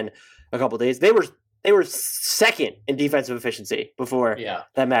top 10 a couple of days? They were second in defensive efficiency before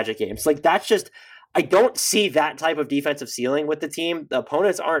that Magic game. So like, that's just, I don't see that type of defensive ceiling with the team. The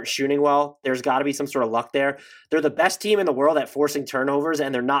opponents aren't shooting well. There's got to be some sort of luck there. They're the best team in the world at forcing turnovers,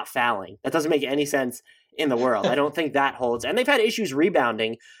 and they're not fouling. That doesn't make any sense in the world. I don't think that holds. And they've had issues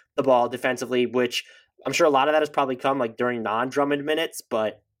rebounding the ball defensively, which I'm sure a lot of that has probably come like during non-Drummond minutes,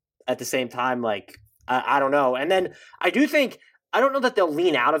 but at the same time, like, I don't know. And then I don't know that they'll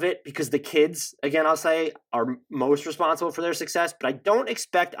lean out of it because the kids, again, I'll say, are most responsible for their success, but I don't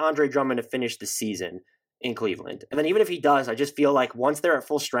expect Andre Drummond to finish the season in Cleveland. And then even if he does, I just feel like once they're at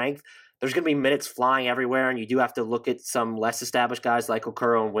full strength, there's going to be minutes flying everywhere, and you do have to look at some less established guys like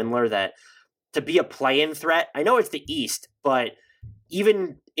Okoro and Windler that to be a play-in threat. I know it's the East, but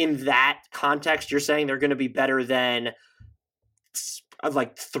even in that context, you're saying they're going to be better than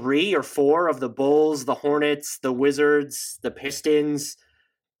like 3 or 4 of the Bulls, the Hornets, the Wizards, the Pistons.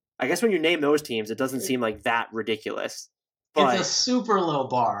 I guess when you name those teams, it doesn't seem like that ridiculous. But it's a super low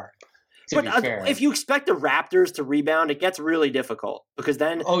bar. But if you expect the Raptors to rebound, it gets really difficult because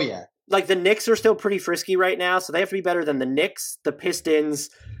then, like the Knicks are still pretty frisky right now, so they have to be better than the Knicks, the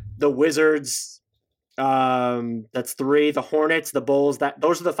Pistons, the Wizards. That's 3. The Hornets, the Bulls.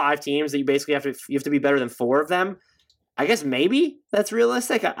 Those are the 5 teams that you basically have to be better than 4 of them. I guess maybe that's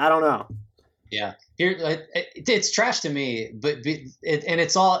realistic. I don't know. Yeah, it's trash to me, but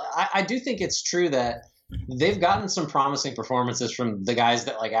it's all. I do think it's true that they've gotten some promising performances from the guys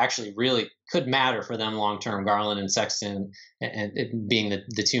that like actually really could matter for them long term. Garland and Sexton, and it being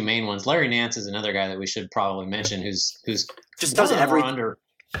the two main ones. Larry Nance is another guy that we should probably mention, who's just does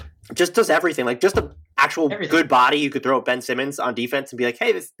everything. Like just an actual good body you could throw at Ben Simmons on defense and be like,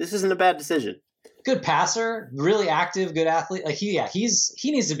 hey, this isn't a bad decision. Good passer, really active, good athlete. Like he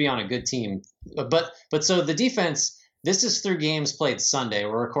needs to be on a good team. But so the defense. This is through games played Sunday.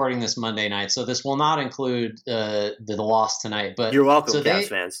 We're recording this Monday night, so this will not include the loss tonight. But you're welcome, Cavs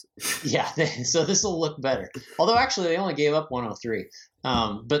fans. Yeah, so this will look better. Although actually, they only gave up 103.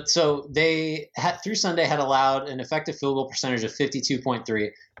 But so they through Sunday had allowed an effective field goal percentage of 52.3,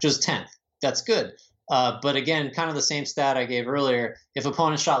 which is 10th. That's good. But again, kind of the same stat I gave earlier. If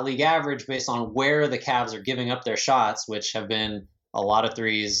opponents shot league average based on where the Cavs are giving up their shots, which have been a lot of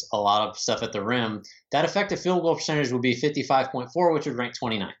threes, a lot of stuff at the rim, that effective field goal percentage would be 55.4, which would rank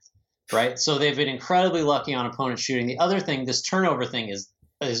 29th, right? So they've been incredibly lucky on opponents shooting. The other thing, this turnover thing is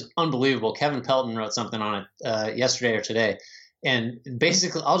unbelievable. Kevin Pelton wrote something on it yesterday or today. And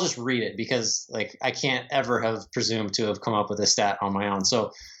basically, I'll just read it because like I can't ever have presumed to have come up with this stat on my own.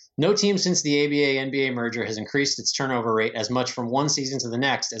 So no team since the ABA-NBA merger has increased its turnover rate as much from one season to the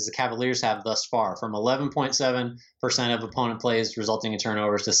next as the Cavaliers have thus far, from 11.7% of opponent plays resulting in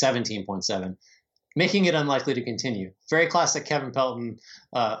turnovers to 17.7%, making it unlikely to continue. Very classic Kevin Pelton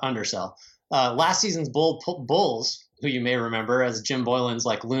undersell. Last season's Bulls, who you may remember as Jim Boylan's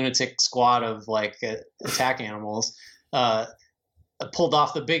like lunatic squad of like attack animals, pulled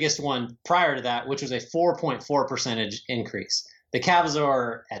off the biggest one prior to that, which was a 4.4% increase. The Cavs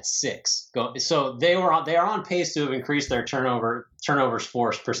are at 6. So they are on pace to have increased their turnovers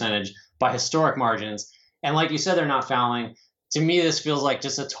forced percentage by historic margins. And like you said, they're not fouling. To me, this feels like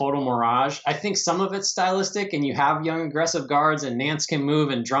just a total mirage. I think some of it's stylistic, and you have young aggressive guards, and Nance can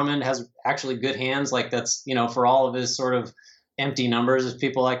move, and Drummond has actually good hands. Like that's, for all of his sort of empty numbers, as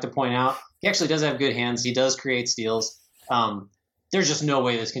people like to point out, he actually does have good hands. He does create steals. There's just no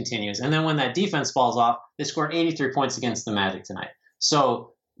way this continues. And then when that defense falls off, they scored 83 points against the Magic tonight.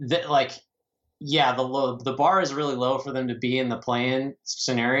 So, the bar is really low for them to be in the play-in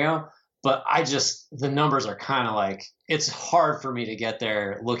scenario. But the numbers are kind of like, it's hard for me to get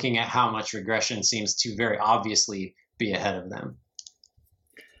there looking at how much regression seems to very obviously be ahead of them.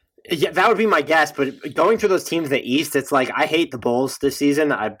 Yeah, that would be my guess. But going through those teams in the East, it's like I hate the Bulls this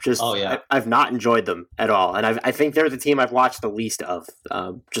season. I've not enjoyed them at all, and I think they're the team I've watched the least of.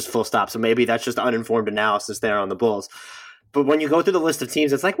 Just full stop. So maybe that's just uninformed analysis there on the Bulls. But when you go through the list of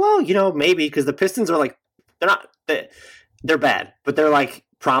teams, it's like, well, maybe because the Pistons are like they're bad, but they're like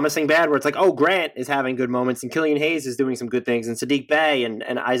promising bad. Where it's like, oh, Grant is having good moments, and Killian Hayes is doing some good things, and Sadiq Bey and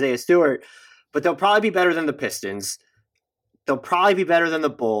Isaiah Stewart, but they'll probably be better than the Pistons. They'll probably be better than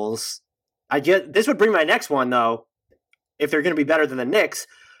the Bulls. This would bring my next one, though. If they're going to be better than the Knicks,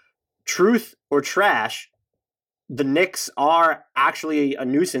 truth or trash, the Knicks are actually a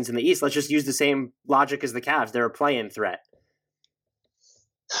nuisance in the East. Let's just use the same logic as the Cavs. They're a play-in threat.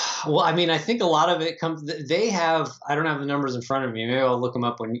 Well, I mean, I think a lot of it comes. They have. I don't have the numbers in front of me. Maybe I'll look them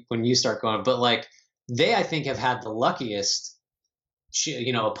up when you start going. But like they, I think, have had the luckiest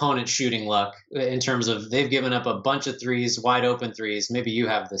opponent shooting luck in terms of they've given up a bunch of threes, wide open threes. Maybe you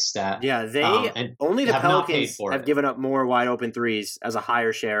have this stat. Yeah, only the Pelicans have given up more wide open threes as a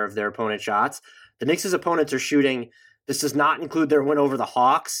higher share of their opponent shots. The Knicks' opponents are shooting. This does not include their win over the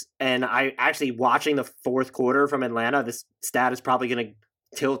Hawks. And I actually watching the fourth quarter from Atlanta, this stat is probably going to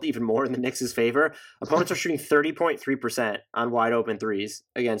tilt even more in the Knicks' favor. Opponents are shooting 30.3% on wide open threes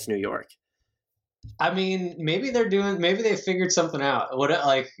against New York. I mean, maybe they figured something out.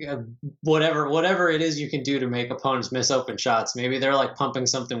 Whatever it is you can do to make opponents miss open shots. Maybe they're like pumping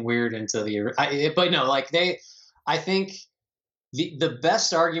something weird into I think the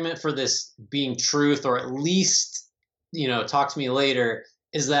best argument for this being truth, or at least, talk to me later,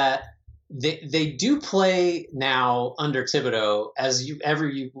 is that they do play now under Thibodeau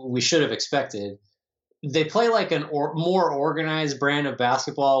we should have expected. They play like more organized brand of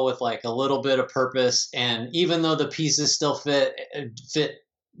basketball with like a little bit of purpose. And even though the pieces still fit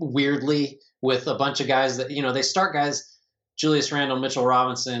weirdly with a bunch of guys that, they start guys, Julius Randle, Mitchell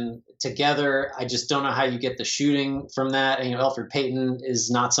Robinson together. I just don't know how you get the shooting from that. And, Elfrid Payton is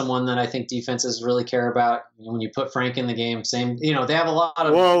not someone that I think defenses really care about. When you put Frank in the game, same, they have a lot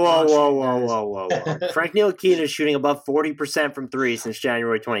of. Whoa. Frank Ntilikina is shooting above 40% from three since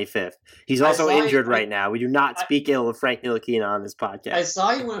January 25th. He's also injured right now. We do not speak ill of Frank Ntilikina on this podcast. I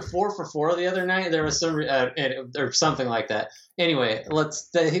saw he went 4 for 4 the other night. There was some or something like that. Anyway, let's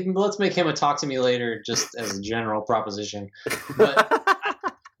make him a talk to me later, just as a general proposition. But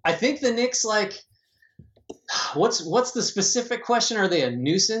I think the Knicks, What's the specific question? Are they a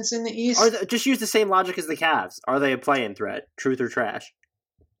nuisance in the East? Just use the same logic as the Cavs. Are they a play-in threat? Truth or trash?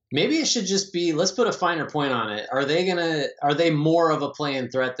 Maybe it should just be, let's put a finer point on it. Are they more of a play-in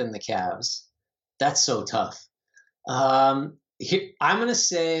threat than the Cavs? That's so tough. I'm gonna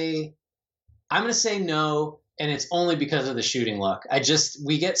say no, and it's only because of the shooting luck.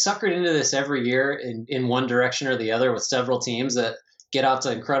 We get suckered into this every year in one direction or the other with several teams that get out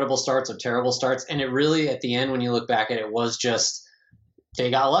to incredible starts or terrible starts, and it really, at the end, when you look back at it, was just they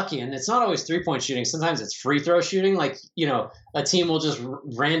got lucky. And it's not always 3-point shooting. Sometimes it's free throw shooting. Like, a team will just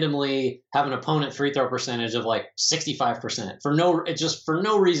randomly have an opponent free throw percentage of like 65% for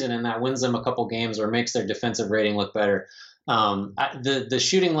no reason, and that wins them a couple games or makes their defensive rating look better. The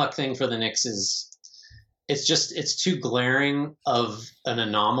shooting luck thing for the Knicks it's too glaring of an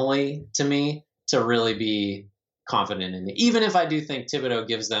anomaly to me to really be confident in it. Even if I do think Thibodeau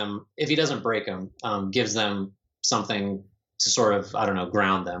gives them, if he doesn't break them, gives them something to sort of, I don't know,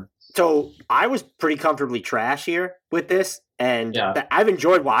 ground them. So I was pretty comfortably trash here with this, and I've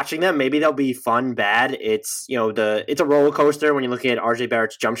enjoyed watching them. Maybe they'll be fun, bad. It's it's a roller coaster when you're looking at RJ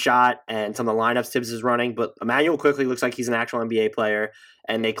Barrett's jump shot and some of the lineups Tibbs is running. But Emmanuel quickly looks like he's an actual NBA player,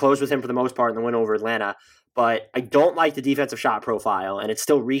 and they closed with him for the most part in the win over Atlanta. But I don't like the defensive shot profile, and it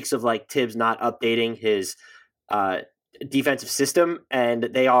still reeks of like Tibbs not updating his defensive system, and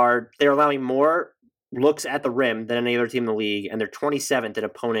they're allowing more looks at the rim than any other team in the league, and they're 27th in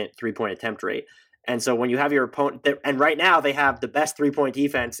opponent 3-point attempt rate. And so when you have your opponent, and right now they have the best 3-point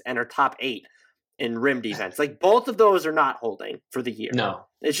defense and are top 8 in rim defense. Like, both of those are not holding for the year. No.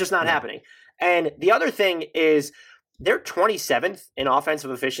 It's just not happening. And the other thing is they're 27th in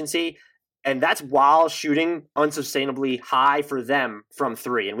offensive efficiency, and that's while shooting unsustainably high for them from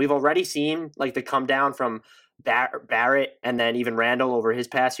 3. And we've already seen like the come down from Barrett and then even Randall over his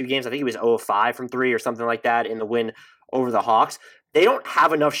past few games. I think he was 0 of 5 from 3 or something like that in the win over the Hawks. They don't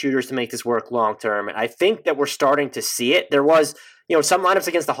have enough shooters to make this work long term, and I think that we're starting to see it. There was, some lineups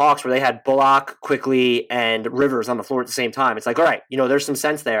against the Hawks where they had Bullock, Quickly, and Rivers on the floor at the same time. It's like, all right, there's some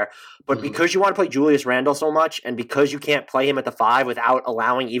sense there, but because you want to play Julius Randle so much, and because you can't play him at the 5 without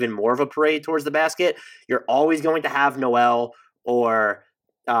allowing even more of a parade towards the basket, you're always going to have Noel or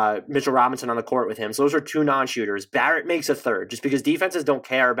Mitchell Robinson on the court with him. So those are 2 non-shooters. Barrett makes a third just because defenses don't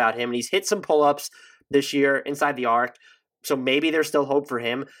care about him. And he's hit some pull-ups this year inside the arc. So maybe there's still hope for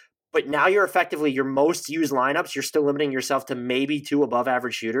him. But now you're effectively your most used lineups. You're still limiting yourself to maybe 2 above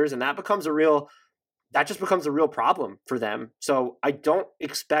average shooters. And that just becomes a real problem for them. So I don't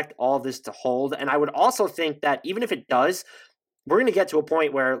expect all of this to hold. And I would also think that even if it does, we're going to get to a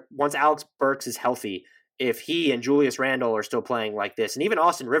point where once Alex Burks is healthy, if he and Julius Randle are still playing like this, and even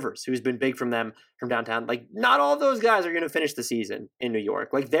Austin Rivers, who's been big from them from downtown, like not all of those guys are going to finish the season in New York.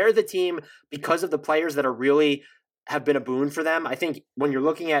 Like they're the team because of the players that are really have been a boon for them. I think when you're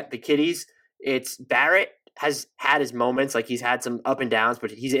looking at the Kitties, it's Barrett has had his moments, like he's had some up and downs, but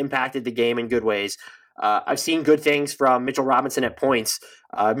he's impacted the game in good ways. I've seen good things from Mitchell Robinson at points,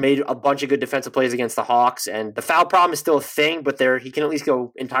 made a bunch of good defensive plays against the Hawks, and the foul problem is still a thing, but he can at least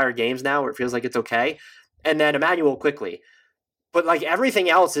go entire games now where it feels like it's okay. And then Emmanuel Quickly. But like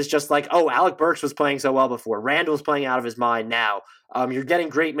everything else is just like, oh, Alec Burks was playing so well before. Randall's playing out of his mind now. You're getting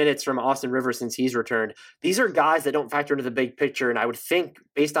great minutes from Austin Rivers since he's returned. These are guys that don't factor into the big picture. And I would think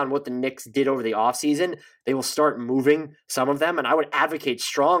based on what the Knicks did over the offseason, they will start moving some of them. And I would advocate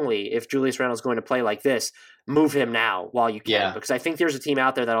strongly if Julius Randle's going to play like this, move him now while you can. Yeah. Because I think there's a team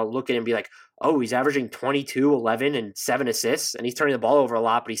out there that'll look at him and be like, oh, he's averaging 22, 11, and 7 assists. And he's turning the ball over a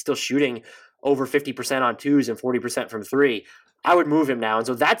lot, but he's still shooting over 50% on 2s and 40% from 3. I would move him now. And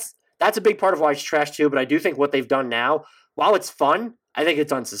so that's a big part of why it's trash too. But I do think what they've done now, while it's fun, I think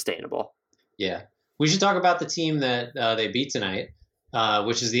it's unsustainable. Yeah. We should talk about the team that they beat tonight,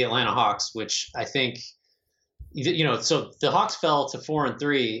 which is the Atlanta Hawks, which I think, so the Hawks fell to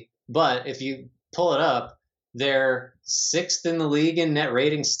 4-3, but if you pull it up, they're 6th in the league in net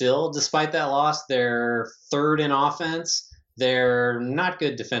rating still. Despite that loss, they're 3rd in offense. They're not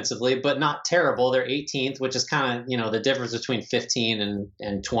good defensively, but not terrible. They're 18th, which is kind of, the difference between 15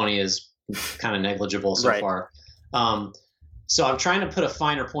 and 20 is kind of negligible so far. So I'm trying to put a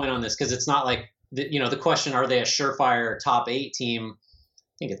finer point on this because it's not like, the question, are they a surefire top 8 team?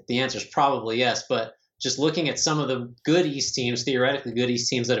 I think the answer is probably yes, but just looking at some of the good East teams, theoretically good East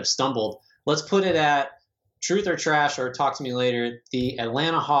teams that have stumbled, let's put it at truth or trash, or talk to me later. The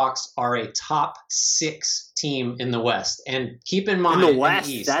Atlanta Hawks are a top 6 team in the West. And keep in mind, in the West,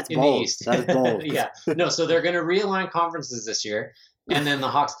 in the East, that's in bold. The East. That is bold. Yeah. No, so they're going to realign conferences this year. And then the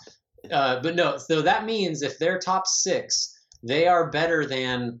Hawks, but no, so that means if they're top 6, they are better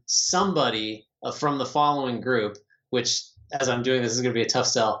than somebody from the following group, which as I'm doing this is going to be a tough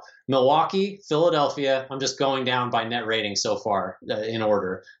sell. Milwaukee, Philadelphia. I'm just going down by net rating so far in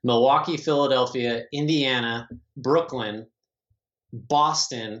order. Milwaukee, Philadelphia, Indiana, Brooklyn,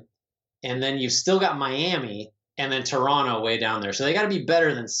 Boston, and then you've still got Miami and then Toronto way down there. So they got to be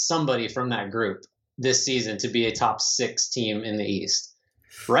better than somebody from that group this season to be a top 6 team in the East.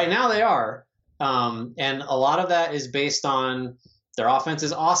 Right now they are. And a lot of that is based on their offense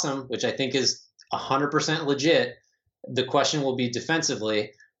is awesome, which I think is 100% legit. The question will be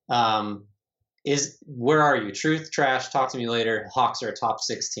defensively. Where are you? Truth, trash, talk to me later. Hawks are a top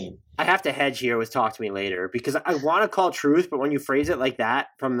 6 team. I have to hedge here with talk to me later because I want to call truth, but when you phrase it like that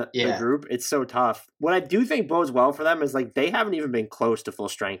from the group, it's so tough. What I do think bodes well for them is like they haven't even been close to full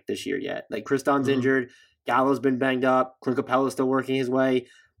strength this year yet. Like Chris Dunn's injured, Gallo's been banged up, Clint Capella's still working his way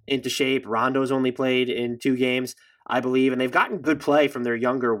into shape. Rondo's only played in 2 games, I believe, and they've gotten good play from their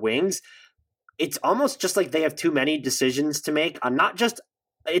younger wings. It's almost just like they have too many decisions to make on not just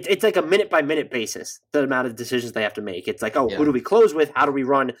it's like a minute-by-minute basis, the amount of decisions they have to make. It's like, who do we close with? How do we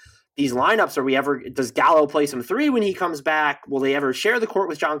run these lineups? Does Gallo play some 3 when he comes back? Will they ever share the court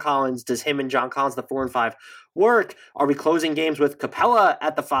with John Collins? Does him and John Collins, the 4 and 5, work? Are we closing games with Capella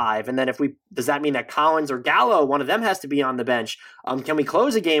at the 5? And then does that mean that Collins or Gallo, one of them has to be on the bench? Can we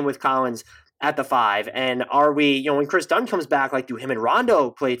close a game with Collins at the 5? And are we, when Chris Dunn comes back, like do him and Rondo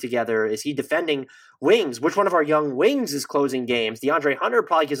play together? Is he defending wings? Which one of our young wings is closing games? DeAndre Hunter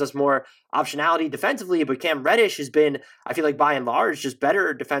probably gives us more optionality defensively, but Cam Reddish has been, I feel like by and large, just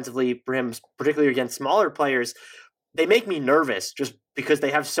better defensively for him, particularly against smaller players. They make me nervous just because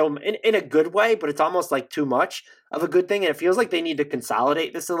they have in a good way, but it's almost like too much of a good thing. And it feels like they need to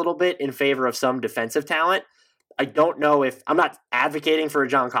consolidate this a little bit in favor of some defensive talent. I don't know if I'm not advocating for a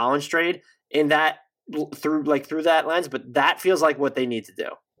John Collins trade in that through that lens, but that feels like what they need to do.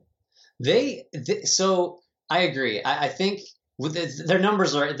 So I agree. I think with their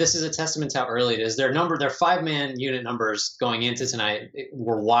numbers this is a testament to how early it is. Their 5-man unit numbers going into tonight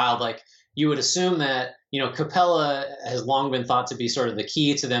were wild. Like you would assume that, Capella has long been thought to be sort of the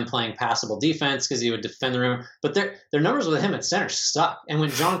key to them playing passable defense because he would defend the rim, but their numbers with him at center suck. And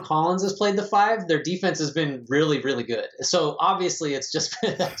when John Collins has played the 5, their defense has been really, really good. So obviously that's just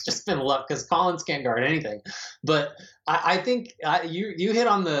been luck because Collins can't guard anything. But I think you hit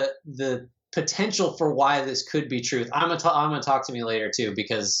on the potential for why this could be truth. I'm gonna talk to me later too,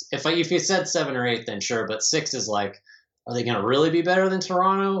 because if you said 7 or 8, then sure, but 6 is like, are they going to really be better than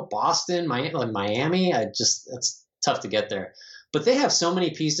Toronto, Boston, Miami? It's tough to get there. But they have so many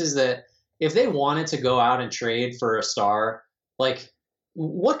pieces that if they wanted to go out and trade for a star, like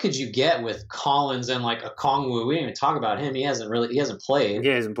what could you get with Collins and like a Kongwu? We didn't even talk about him. He hasn't played. He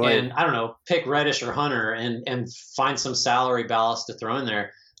hasn't played. And I don't know, pick Reddish or Hunter and find some salary ballast to throw in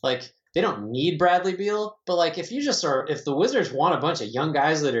there. Like they don't need Bradley Beal, but like if the Wizards want a bunch of young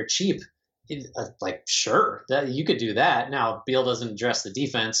guys that are cheap, sure, that you could do that. Now Beal doesn't address the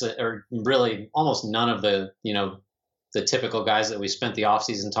defense, or really almost none of the the typical guys that we spent the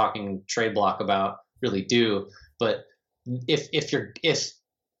offseason talking trade block about really do. But if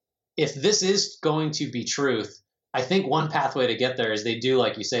this is going to be truth, I think one pathway to get there is they do,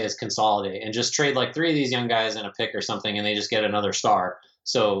 like you say, is consolidate and just trade like 3 of these young guys and a pick or something, and they just get another star.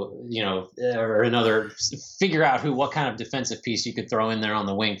 So, or figure out what kind of defensive piece you could throw in there on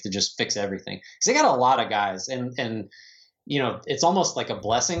the wing to just fix everything. Because they got a lot of guys, and it's almost like a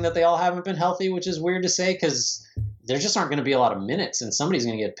blessing that they all haven't been healthy, which is weird to say because there just aren't going to be a lot of minutes, and somebody's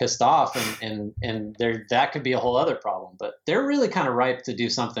going to get pissed off, and that could be a whole other problem. But they're really kind of ripe to do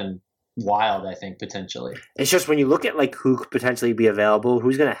something wild, I think, potentially. It's just when you look at like who could potentially be available,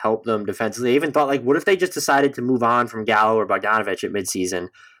 who's going to help them defensively. I even thought like, what if they just decided to move on from Gallo or Bogdanovich at midseason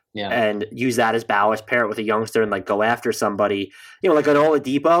and use that as ballast, pair it with a youngster and like go after somebody, like an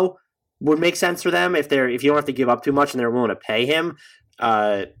Oladipo would make sense for them if you don't have to give up too much and they're willing to pay him.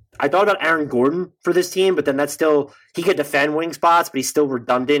 I thought about Aaron Gordon for this team, but then he could defend wing spots, but he's still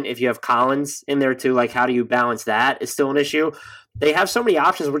redundant if you have Collins in there too. Like, how do you balance that? It's still an issue. They have so many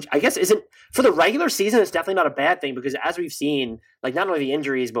options, which I guess isn't for the regular season. It's definitely not a bad thing because as we've seen, like not only the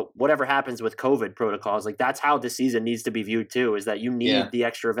injuries, but whatever happens with COVID protocols, like that's how this season needs to be viewed too, is that you need the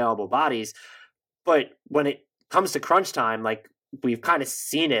extra available bodies. But when it comes to crunch time, like we've kind of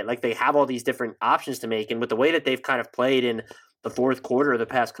seen it, like they have all these different options to make. And with the way that they've kind of played in the fourth quarter of the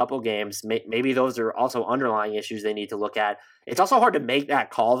past couple games, maybe those are also underlying issues they need to look at. It's also hard to make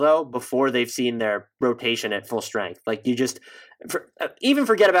that call, though, before they've seen their rotation at full strength. Like, you just even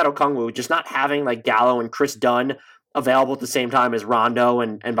forget about Okongwu, just not having, like, Gallo and Chris Dunn available at the same time as Rondo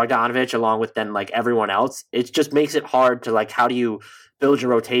and Bogdanovich, along with then like everyone else, it just makes it hard to like, how do you build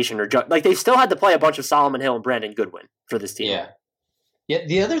your rotation like they still had to play a bunch of Solomon Hill and Brandon Goodwin for this team. Yeah. Yeah.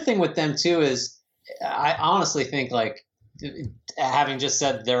 The other thing with them too is I honestly think, like, having just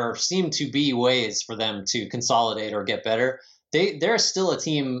said there seem to be ways for them to consolidate or get better, they're still a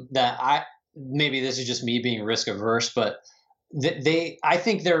team that maybe this is just me being risk averse, but I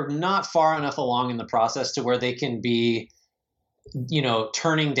think they're not far enough along in the process to where they can be,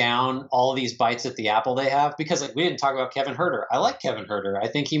 turning down all these bites at the apple they have. Because like we didn't talk about Kevin Huerter. I like Kevin Huerter. I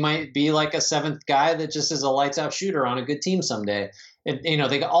think he might be like a seventh guy that just is a lights out shooter on a good team someday. And,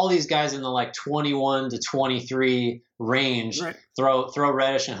 they got all these guys in the like 21 to 23 range. Right. Throw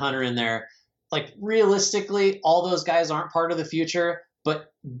Reddish and Hunter in there. Like realistically, all those guys aren't part of the future.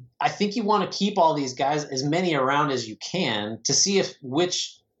 But I think you want to keep all these guys, as many around as you can, to see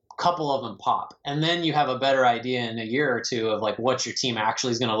which couple of them pop. And then you have a better idea in a year or two of like what your team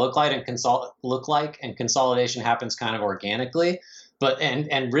actually is going to look like, and consolidation happens kind of organically. But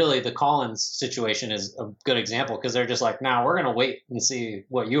and really the Collins situation is a good example, because they're just like, we're going to wait and see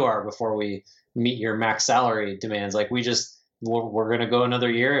what you are before we meet your max salary demands. Like we're going to go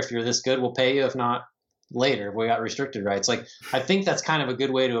another year. If you're this good, we'll pay you. If not, later. We got restricted rights. Like I think that's kind of a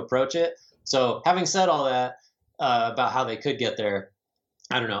good way to approach it. So having said all that about how they could get there,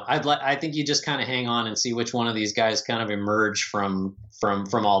 I don't know. I think you just kind of hang on and see which one of these guys kind of emerge from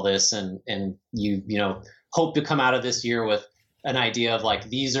all this, and you hope to come out of this year with an idea of like,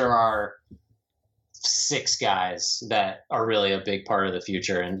 these are our 6 guys that are really a big part of the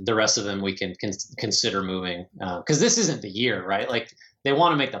future, and the rest of them we can consider moving, because this isn't the year, right? Like they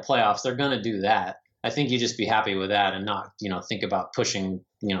want to make the playoffs. They're going to do that. I think you just be happy with that and not, think about pushing,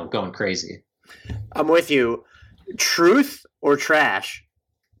 going crazy. I'm with you. Truth or trash,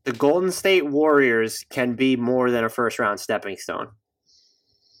 the Golden State Warriors can be more than a first round stepping stone.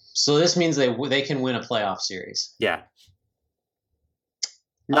 So this means they can win a playoff series. Yeah.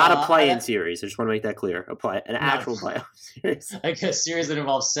 Not a play-in series. I just want to make that clear. An actual playoff series. Like a series that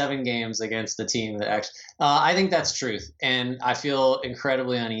involves 7 games against the team that actually. I think that's truth, and I feel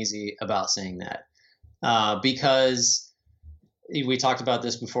incredibly uneasy about saying that. Because we talked about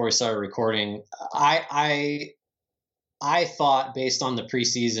this before we started recording. I thought, based on the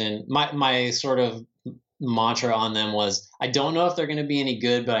preseason, my sort of mantra on them was, I don't know if they're going to be any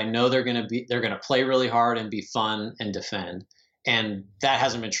good, but I know they're going to play really hard and be fun and defend. And that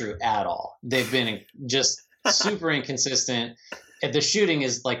hasn't been true at all. They've been just super inconsistent. The shooting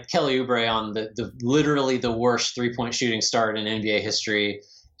is like Kelly Oubre on the literally the worst 3-point shooting start in NBA history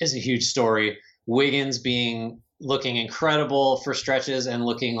is a huge story. Wiggins looking incredible for stretches and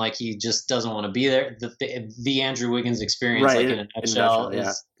looking like he just doesn't want to be there. The Andrew Wiggins experience, right, like in a nutshell,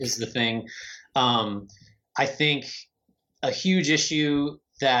 is the thing. I think a huge issue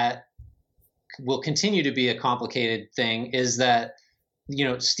that will continue to be a complicated thing is that,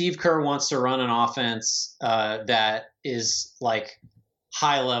 Steve Kerr wants to run an offense that is like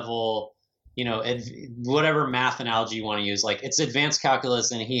high level, whatever math analogy you want to use, like it's advanced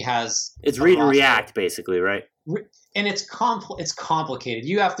calculus, and it's read and react basically, right? And it's complicated.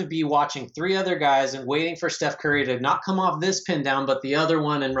 You have to be watching 3 other guys and waiting for Steph Curry to not come off this pin down, but the other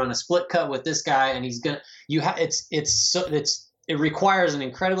one, and run a split cut with this guy. And it requires an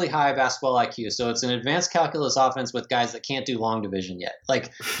incredibly high basketball IQ. So it's an advanced calculus offense with guys that can't do long division yet.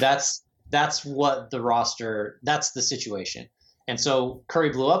 Like that's what the roster, that's the situation. And so Curry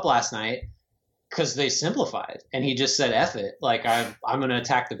blew up last night because they simplified, and he just said, F it. Like I'm going to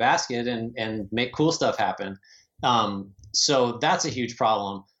attack the basket and make cool stuff happen. So that's a huge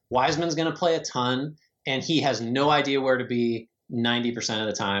problem. Wiseman's going to play a ton, and he has no idea where to be 90% of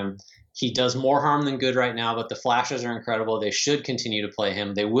the time. He does more harm than good right now, but the flashes are incredible. They should continue to play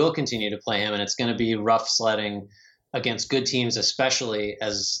him. They will continue to play him, and it's going to be rough sledding against good teams, especially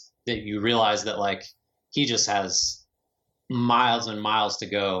as that you realize that like he just has miles and miles to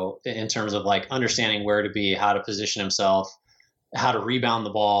go in terms of like understanding where to be, how to position himself, how to rebound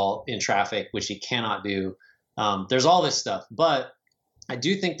the ball in traffic, which he cannot do. There's all this stuff, but I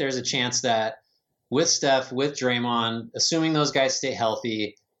do think there's a chance that with Steph, with Draymond, assuming those guys stay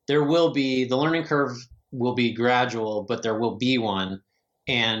healthy, the learning curve will be gradual, but there will be one.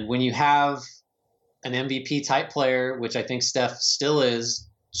 And when you have an MVP type player, which I think Steph still is,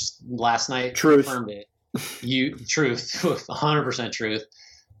 last night confirmed it. Truth, 100% truth.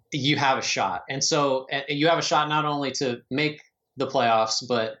 You have a shot, and so you have a shot not only to make the playoffs,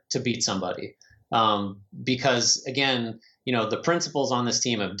 but to beat somebody. Because again, the principals on this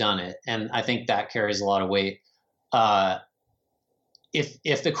team have done it, and I think that carries a lot of weight.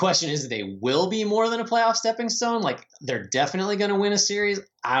 if the question is they will be more than a playoff stepping stone, like they're definitely going to win a series,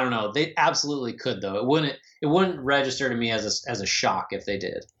 I don't know. They absolutely could, though. It wouldn't register to me as a shock if they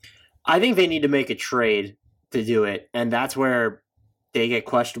did. I think they need to make a trade to do it, and that's where they get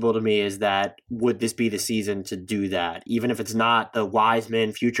questionable to me, is that would this be the season to do that? Even if it's not the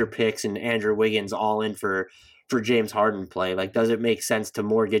Wiseman, future picks, and Andrew Wiggins all in for James Harden play, like, does it make sense to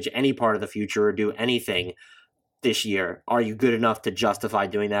mortgage any part of the future or do anything this year? Are you good enough to justify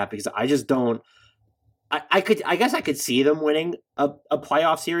doing that? Because I just don't. I guess I could see them winning a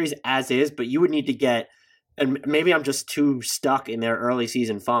playoff series as is, but you would need to get, and maybe I'm just too stuck in their early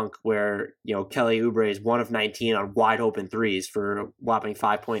season funk where, you know, Kelly Oubre is 1 of 19 on wide open threes for a whopping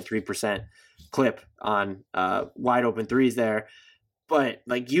 5.3% clip on wide open threes there. But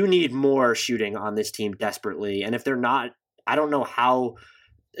like, you need more shooting on this team desperately. And if they're not, I don't know how.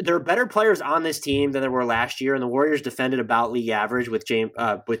 There are better players on this team than there were last year, and the Warriors defended about league average with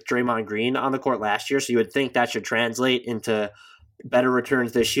Draymond Green on the court last year. So you would think that should translate into better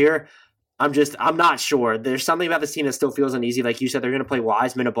returns this year. I'm not sure. There's something about this team that still feels uneasy. Like you said, they're going to play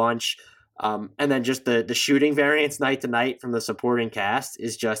Wiseman a bunch. And then just the shooting variance night to night from the supporting cast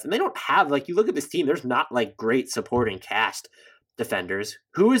is just, and they don't have, like, you look at this team, there's not like great supporting cast defenders.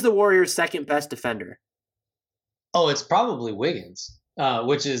 Who is the Warriors' second best defender? Oh, it's probably Wiggins.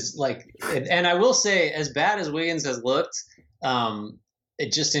 Which is like, and I will say, as bad as Wiggins has looked,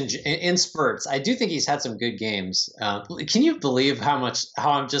 it just in spurts, I do think he's had some good games. Can you believe how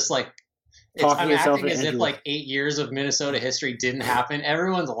I'm just like, I'm acting as if like 8 years of Minnesota history didn't happen.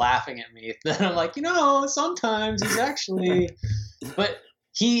 Everyone's laughing at me. Then I'm like, sometimes he's actually, but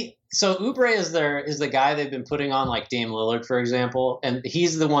so Oubre is the guy they've been putting on, like Dame Lillard, for example, and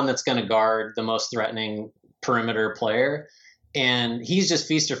he's the one that's going to guard the most threatening perimeter player. And he's just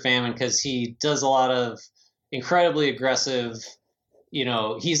feast or famine because he does a lot of incredibly aggressive,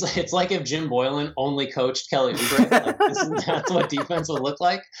 it's like if Jim Boylan only coached Kelly Oubre. Like, that's what defense would look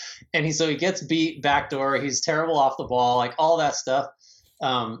like. And he gets beat backdoor. He's terrible off the ball, like all that stuff.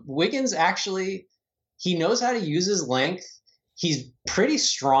 Wiggins, actually, he knows how to use his length. He's pretty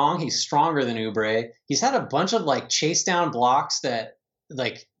strong. He's stronger than Oubre. He's had a bunch of like chase down blocks that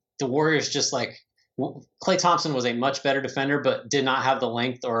like the Warriors just like, Klay Thompson was a much better defender, but did not have the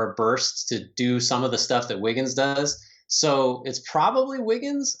length or burst to do some of the stuff that Wiggins does. So it's probably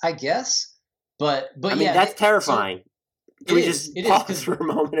Wiggins, I guess. But I mean, that's terrifying. So we just pause for a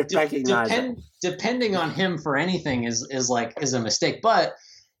moment and recognize it. Depending on him for anything is a mistake. But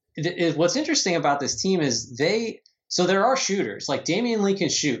what's interesting about this team is so there are shooters. Like Damian Lee can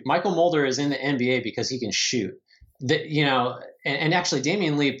shoot. Michael Mulder is in the NBA because he can shoot. And actually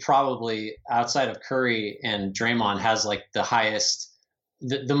Damian Lee probably outside of Curry and Draymond has like the highest,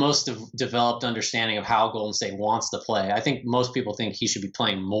 the most developed understanding of how Golden State wants to play. I think most people think he should be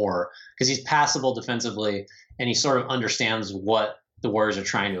playing more because he's passable defensively and he sort of understands what the Warriors are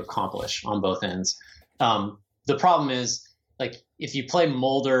trying to accomplish on both ends. The problem is, like, if you play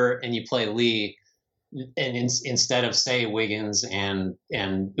Mulder and you play Lee, and instead of say Wiggins and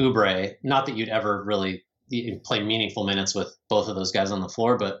Oubre, not that you'd ever really play meaningful minutes with both of those guys on the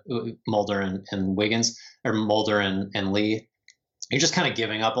floor, but Mulder and Wiggins, or Mulder and Lee, you're just kind of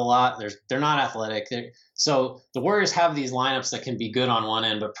giving up a lot. They're not athletic. So the Warriors have these lineups that can be good on one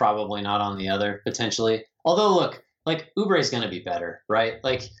end, but probably not on the other, potentially. Although, look, like Oubre is going to be better, right?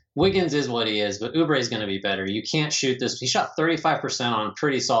 Like Wiggins is what he is, but Oubre is going to be better. You can't shoot this. He shot 35% on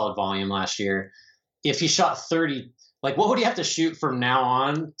pretty solid volume last year. If he shot 30, like, what would he have to shoot from now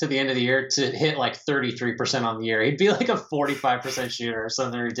on to the end of the year to hit like 33% on the year? He'd be like a 45% shooter or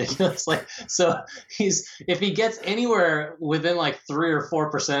something ridiculous. Like, so if he gets anywhere within like 3 or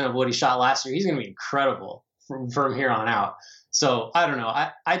 4% of what he shot last year, he's going to be incredible from here on out. So I don't know.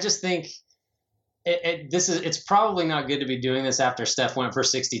 I just think it's probably not good to be doing this after Steph went for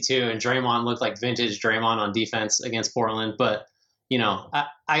 62 and Draymond looked like vintage Draymond on defense against Portland, but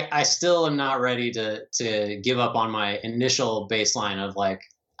I still am not ready to give up on my initial baseline of like,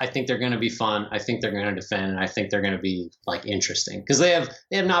 I think they're going to be fun. I think they're going to defend, and I think they're going to be like interesting because they have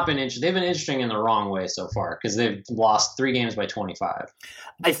not been interesting. They've been interesting in the wrong way so far because they've lost 3 games by 25.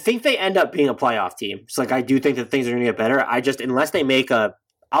 I think they end up being a playoff team. So like, I do think that things are going to get better. Unless they make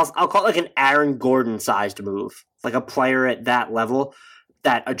I'll call it like an Aaron Gordon sized move, like a player at that level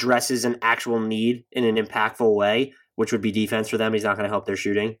that addresses an actual need in an impactful way, which would be defense for them. He's not going to help their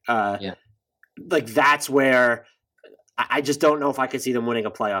shooting. Like that's where I just don't know if I could see them winning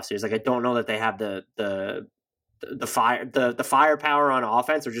a playoff series. Like I don't know that they have the firepower on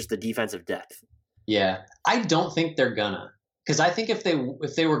offense or just the defensive depth. Yeah, I don't think they're gonna, because I think if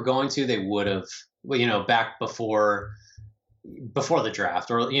they were going to, they would have. Back before before the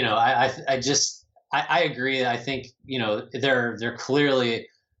draft, or I agree. I think they're clearly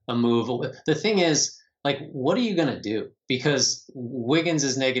a move. The thing is, like, what are you going to do? Because Wiggins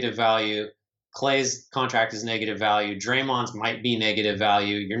is negative value. Clay's contract is negative value. Draymond's might be negative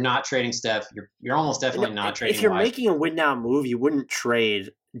value. You're not trading Steph. You're almost definitely not trading. If you're making a win now move, you wouldn't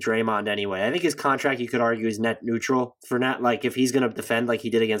trade Draymond anyway. I think his contract, you could argue, is net neutral for net. Like, if he's going to defend like he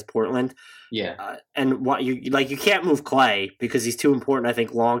did against Portland, and what you can't move Clay because he's too important. I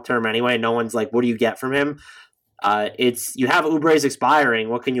think long term anyway. No one's like, what do you get from him? It's you have Oubre's expiring.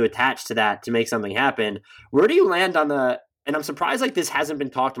 What can you attach to that to make something happen? Where do you land on the? And I'm surprised like this hasn't been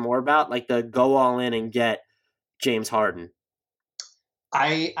talked more about, like the go all in and get James Harden.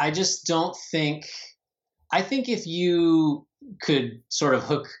 I just don't think. I think if you could sort of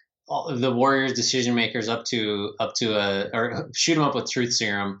hook the Warriors decision makers up to or shoot them up with truth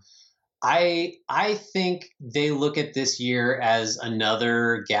serum, I think they look at this year as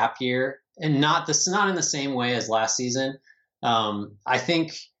another gap year, and not in the same way as last season. I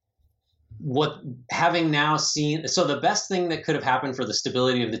think having now seen, so the best thing that could have happened for the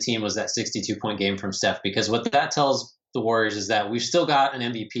stability of the team was that 62-point game from Steph, because what that tells the Warriors is that we've still got an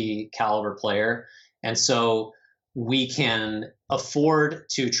MVP caliber player, and so we can afford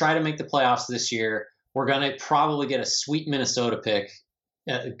to try to make the playoffs this year. We're going to probably get a sweet Minnesota pick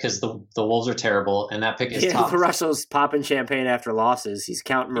because the Wolves are terrible, and that pick is tough. Russell's popping champagne after losses. He's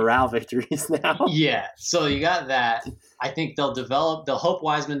counting morale victories now. Yeah, so you got that. I think they'll hope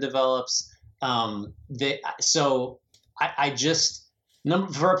Wiseman develops. For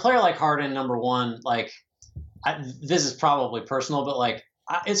a player like Harden, number one, like this is probably personal, but like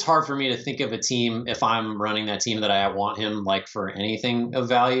it's hard for me to think of a team if I'm running that team that I want him like for anything of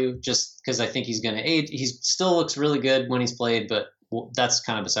value, just because I think he's going to age. He still looks really good when he's played, but that's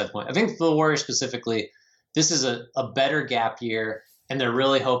kind of beside the point. I think for the Warriors specifically, this is a better gap year, and they're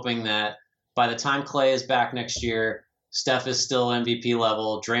really hoping that by the time Clay is back next year, Steph is still MVP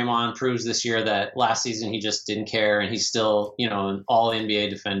level. Draymond proves this year that last season he just didn't care, and he's still, an all NBA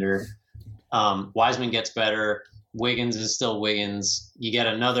defender. Wiseman gets better. Wiggins is still Wiggins. You get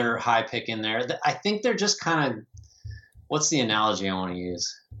another high pick in there. I think they're just kind of, what's the analogy I want to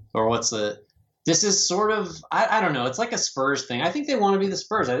use? Or this is sort of, I don't know. It's like a Spurs thing. I think they want to be the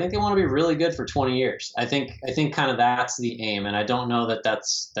Spurs. I think they want to be really good for 20 years. I think kind of that's the aim. And I don't know that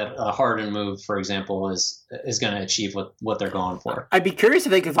a Harden move, for example, is going to achieve what they're going for. I'd be curious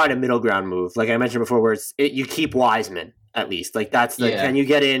if they can find a middle ground move. Like I mentioned before, where you keep Wiseman at least. Like that's can you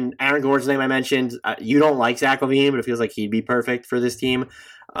get in Aaron Gordon's name I mentioned? You don't like Zach LaVine, but it feels like he'd be perfect for this team.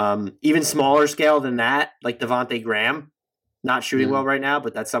 Even smaller scale than that, like Devontae Graham, not shooting well right now,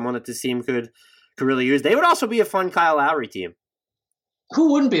 but that's someone that this team could really use. They would also be a fun Kyle Lowry team.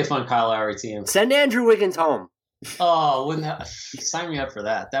 Who wouldn't be a fun Kyle Lowry team? Send Andrew Wiggins home. Oh, sign me up for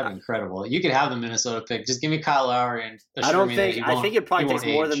that. That'd be incredible. You could have the Minnesota pick. Just give me Kyle Lowry and I think it probably takes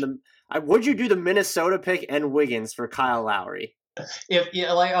more than would you do the Minnesota pick and Wiggins for Kyle Lowry?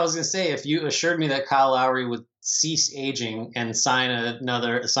 Like I was gonna say, if you assured me that Kyle Lowry would cease aging and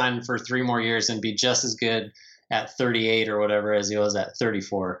sign for 3 more years and be just as good at 38 or whatever as he was at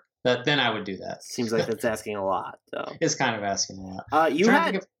 34. Then I would do that. Seems like that's asking a lot, though. It's kind of asking a lot.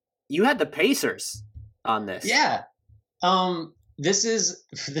 You had the Pacers on this. Yeah. This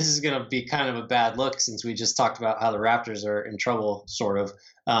is going to be kind of a bad look since we just talked about how the Raptors are in trouble, sort of.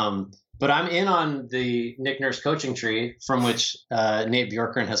 But I'm in on the Nick Nurse coaching tree from which Nate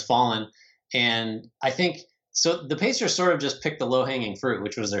Bjorkgren has fallen, and I think so. The Pacers sort of just picked the low-hanging fruit,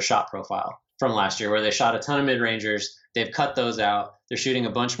 which was their shot profile from last year, where they shot a ton of mid-rangers. They've cut those out. They're shooting a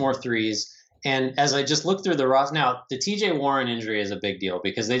bunch more threes. And as I just look through the roster, now the TJ Warren injury is a big deal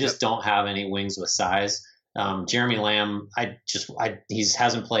because they just don't have any wings with size. Jeremy Lamb, he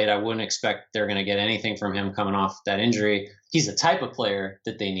hasn't played. I wouldn't expect they're going to get anything from him coming off that injury. He's the type of player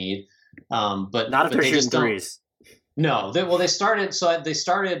that they need. But not if they're shooting threes. No. They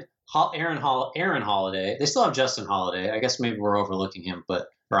started Aaron Holiday. They still have Justin Holiday. I guess maybe we're overlooking him,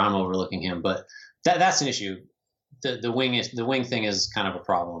 or I'm overlooking him. But that's an issue. The wing thing is kind of a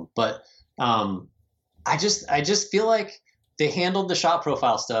problem. But I just feel like they handled the shot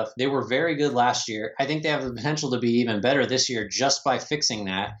profile stuff. They were very good last year. I think they have the potential to be even better this year just by fixing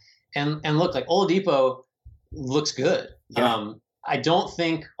that. And look, like Oladipo looks good. Yeah. I don't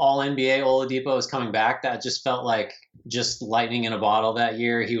think all NBA Oladipo is coming back. That just felt like just lightning in a bottle that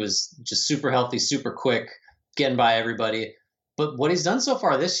year. He was just super healthy, super quick, getting by everybody. But what he's done so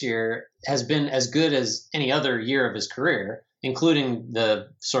far this year has been as good as any other year of his career, including the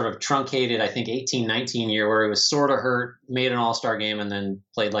sort of truncated, I think, 18-19 year where he was sort of hurt, made an all-star game, and then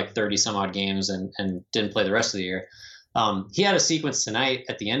played like 30 some odd games and didn't play the rest of the year. He had a sequence tonight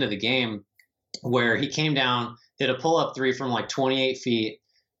at the end of the game where he came down, hit a pull-up three from like 28 feet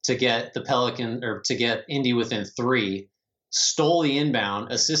to get the Pelican or to get Indy within 3, stole the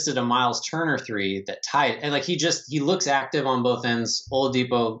inbound, assisted a Miles Turner 3 that tied. And like he looks active on both ends.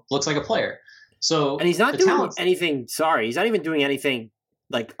 Oladipo looks like a player. So and he's not doing anything. Sorry, he's not even doing anything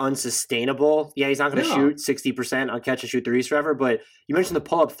like unsustainable. Yeah, he's not going to shoot 60% on catch and shoot threes forever. But you mentioned the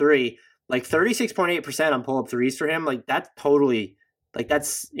pull-up 3, like 36.8% on pull-up threes for him. Like that's totally. Like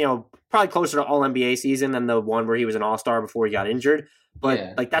that's, probably closer to all NBA season than the one where he was an all-star before he got injured.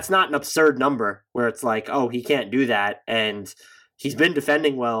 But like, that's not an absurd number where it's like, oh, he can't do that. And he's been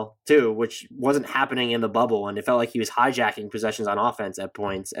defending well too, which wasn't happening in the bubble. And it felt like he was hijacking possessions on offense at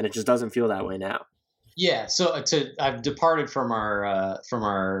points. And it just doesn't feel that way now. Yeah. So I've departed from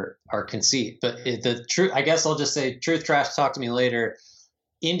our conceit, but the truth, I guess I'll just say truth, trash, talk to me later.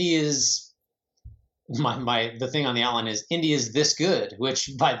 Indy is, the thing on the outline is Indy is this good,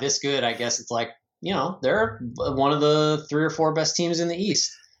 which by this good, I guess it's like, they're one of the 3 or 4 best teams in the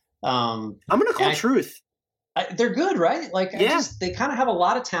East. I'm going to call truth. They're good, right? Like, they kind of have a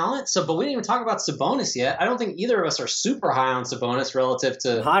lot of talent. But we didn't even talk about Sabonis yet. I don't think either of us are super high on Sabonis relative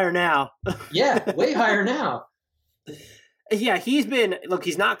to higher now. Yeah, way higher now. Yeah, he's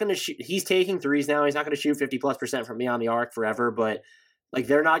not going to shoot. He's taking threes now. He's not going to shoot 50+% from beyond the arc forever, but like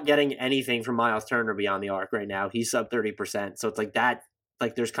they're not getting anything from Miles Turner beyond the arc right now. He's sub 30%. So it's like that,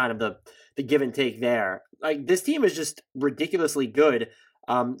 like there's kind of the give and take there. Like this team is just ridiculously good.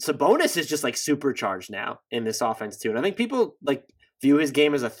 Sabonis is just like supercharged now in this offense too. And I think people like view his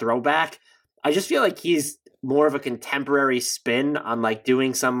game as a throwback. I just feel like he's more of a contemporary spin on like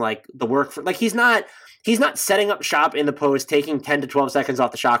doing some like the work for like he's not setting up shop in the post, taking 10 to 12 seconds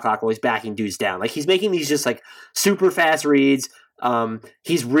off the shot clock while he's backing dudes down. Like he's making these just like super fast reads.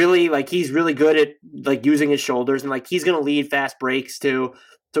 He's really good at like using his shoulders and like he's going to lead fast breaks too.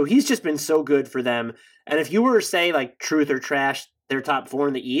 So he's just been so good for them. And if you were to say like truth or trash, their top 4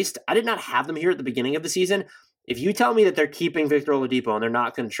 in the East, I did not have them here at the beginning of the season. If you tell me that they're keeping Victor Oladipo and they're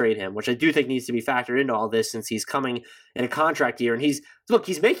not going to trade him, which I do think needs to be factored into all this since he's coming in a contract year and he's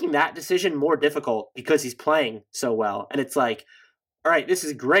making that decision more difficult because he's playing so well. And it's like, all right, this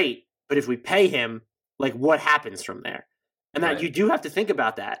is great, but if we pay him, like what happens from there? And that you do have to think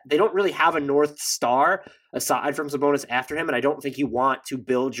about that. They don't really have a North Star aside from Sabonis after him, and I don't think you want to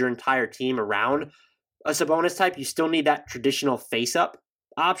build your entire team around a Sabonis type. You still need that traditional face-up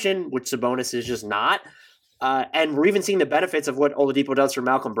option, which Sabonis is just not. And we're even seeing the benefits of what Oladipo does for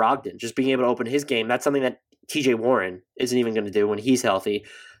Malcolm Brogdon, just being able to open his game. That's something that TJ Warren isn't even going to do when he's healthy.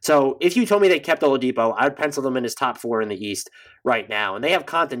 So if you told me they kept Oladipo, I would pencil them in as top 4 in the East right now. And they have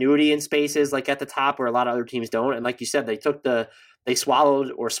continuity in spaces like at the top where a lot of other teams don't. And like you said, they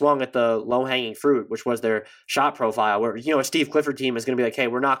swallowed or swung at the low-hanging fruit, which was their shot profile, where, a Steve Clifford team is going to be like, hey,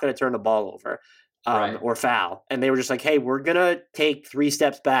 we're not going to turn the ball over or foul. And they were just like, hey, we're going to take 3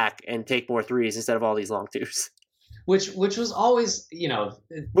 steps back and take more threes instead of all these long twos. Which was always,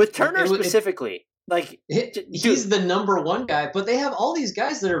 with Turner specifically. Like he's the number 1 guy, but they have all these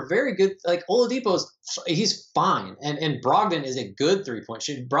guys that are very good. Like he's fine, and Brogdon is a good 3-point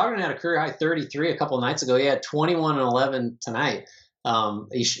shooter. Brogdon had a career high 33 a couple of nights ago. He had 21 and 11 tonight.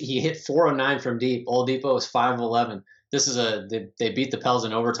 He hit 409 from deep. Oladipo is 5 of 11. This is they beat the Pels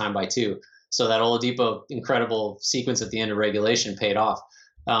in overtime by 2. So that Oladipo incredible sequence at the end of regulation paid off.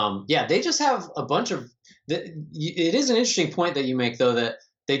 They just have a bunch of. It is an interesting point that you make though that.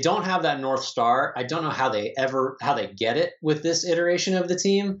 They don't have that North Star. I don't know how they get it with this iteration of the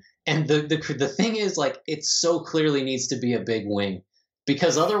team. And the thing is, like, it so clearly needs to be a big wing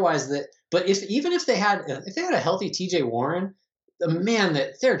because otherwise but if they had a healthy TJ Warren,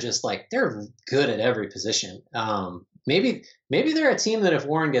 that they're just like, they're good at every position. Maybe they're a team that if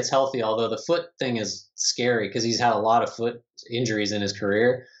Warren gets healthy, although the foot thing is scary because he's had a lot of foot injuries in his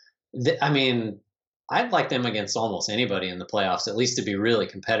career. I'd like them against almost anybody in the playoffs, at least to be really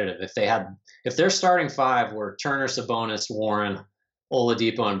competitive. If their starting 5 were Turner, Sabonis, Warren,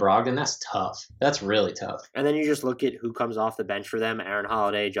 Oladipo, and Brogdon, that's tough. That's really tough. And then you just look at who comes off the bench for them: Aaron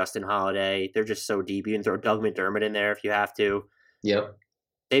Holiday, Justin Holiday. They're just so deep. You can throw Doug McDermott in there if you have to. Yep.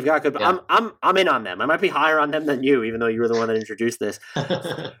 They've got good. Yeah. I'm in on them. I might be higher on them than you, even though you were the one that introduced this.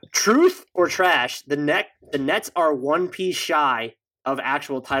 Truth or trash? The Nets are 1 piece shy of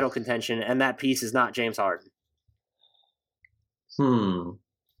actual title contention, and that piece is not James Harden. I'm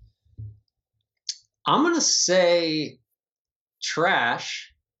going to say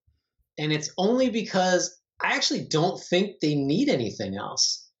trash, and it's only because I actually don't think they need anything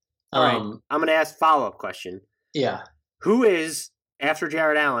else. All right. I'm going to ask a follow-up question. Yeah. Who is, after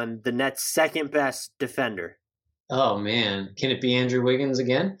Jared Allen, the Nets' second best defender? Oh man, can it be Andrew Wiggins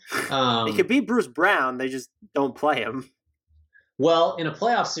again? It could be Bruce Brown. They just don't play him. Well, in a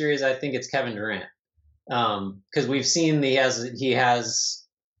playoff series, I think it's Kevin Durant, because we've seen he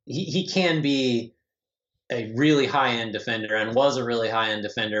can be a really high end defender and was a really high end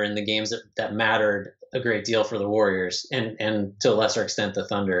defender in the games that mattered a great deal for the Warriors and to a lesser extent the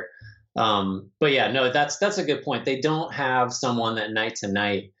Thunder. But yeah, no, that's a good point. They don't have someone that night to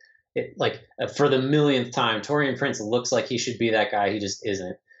night. For the millionth time, Taurean Prince looks like he should be that guy. He just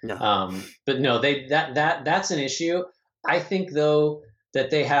isn't. No. But no, that's an issue. I think though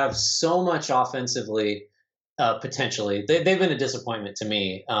that they have so much offensively, potentially. They've been a disappointment to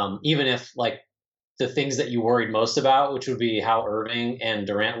me. Even if like the things that you worried most about, which would be how Irving and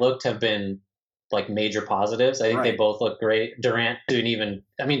Durant looked, have been like major positives. I think they both look great. Durant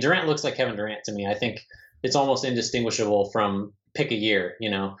looks like Kevin Durant to me. I think it's almost indistinguishable from pick a year,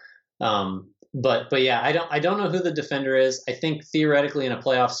 you know. But yeah, I don't know who the defender is. I think theoretically in a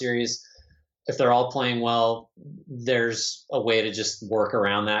playoff series, if they're all playing well, there's a way to just work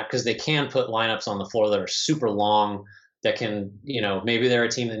around that because they can put lineups on the floor that are super long that can, you know, maybe they're a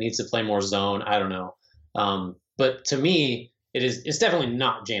team that needs to play more zone. I don't know. But to me, it's definitely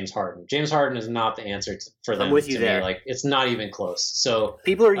not James Harden. James Harden is not the answer for them. I'm with you there. Me. Like, it's not even close. So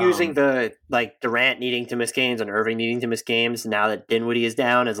people are using the like Durant needing to miss games and Irving needing to miss games now that Dinwiddie is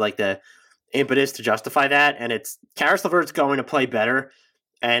down as like the impetus to justify that. And it's Caris LeVert's going to play better.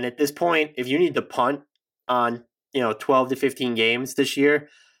 And at this point, if you need to punt on, 12 to 15 games this year,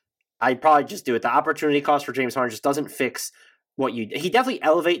 I'd probably just do it. The opportunity cost for James Harden just doesn't fix he definitely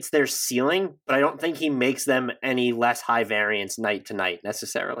elevates their ceiling, but I don't think he makes them any less high variance night to night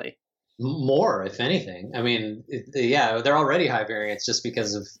necessarily. More, if anything. I mean, they're already high variance just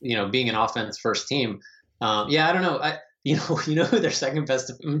because of, being an offense first team. I don't know. You know who their second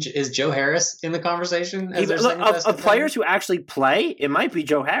best is? Joe Harris in the conversation as their second best of players who actually play. It might be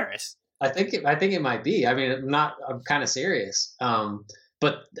Joe Harris. I think it might be. I mean, I'm kind of serious.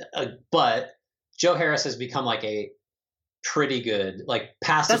 But Joe Harris has become like a pretty good, like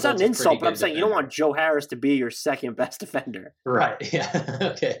passable. That's not an insult, but I'm saying you don't want Joe Harris to be your second best defender. Right.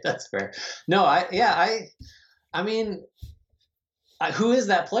 Yeah. Okay, that's fair. No, I mean, who is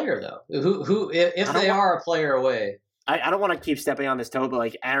that player though? Who if they are a player away? I don't want to keep stepping on this toe, but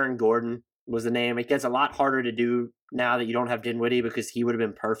like Aaron Gordon was the name. It gets a lot harder to do now that you don't have Dinwiddie because he would have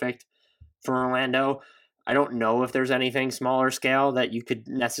been perfect for Orlando. I don't know if there's anything smaller scale that you could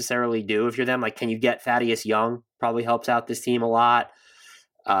necessarily do if you're them. Like, can you get Thaddeus Young? Probably helps out this team a lot.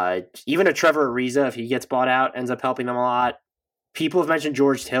 Even a Trevor Ariza, if he gets bought out, ends up helping them a lot. People have mentioned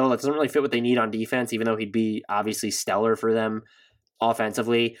George Hill. That doesn't really fit what they need on defense, even though he'd be obviously stellar for them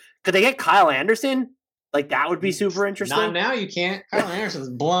offensively. Could they get Kyle Anderson? Like, that would be super interesting. Not now, you can't. Kyle Anderson's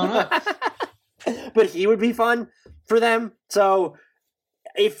blown up. But he would be fun for them. So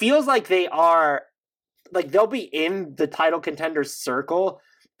it feels like they are, like, they'll be in the title contenders circle,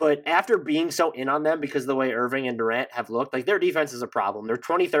 but after being so in on them because of the way Irving and Durant have looked, like, their defense is a problem. They're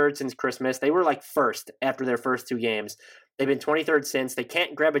 23rd since Christmas. They were, like, first after their first two games. They've been 23rd since. They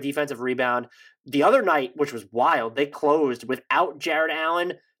can't grab a defensive rebound. The other night, which was wild, they closed without Jared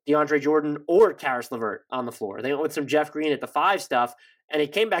Allen, DeAndre Jordan, or Caris LeVert on the floor. They went with some Jeff Green at the 5 stuff, and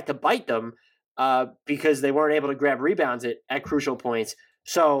it came back to bite them because they weren't able to grab rebounds at crucial points.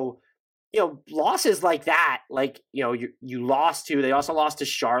 So, losses like that, like, you lost to, they also lost to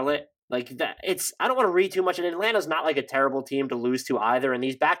Charlotte. Like that, I don't want to read too much, and Atlanta's not like a terrible team to lose to either. And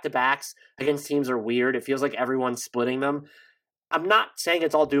these back-to-backs against teams are weird. It feels like everyone's splitting them. I'm not saying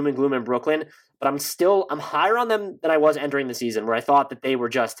it's all doom and gloom in Brooklyn, but I'm higher on them than I was entering the season, where I thought that they were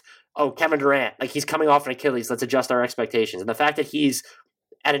just, Kevin Durant, like he's coming off an Achilles, let's adjust our expectations. And the fact that he's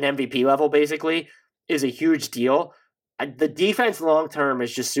at an MVP level basically is a huge deal. The defense long-term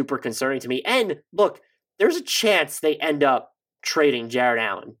is just super concerning to me. And look, there's a chance they end up trading Jared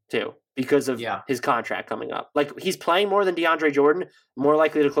Allen too because of his contract coming up. Like, he's playing more than DeAndre Jordan, more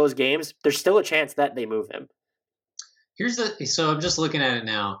likely to close games. There's still a chance that they move him. So I'm just looking at it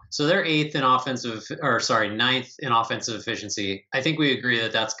now. So they're ninth in offensive efficiency. I think we agree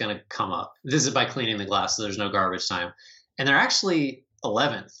that that's going to come up. This is by cleaning the glass, so there's no garbage time. And they're actually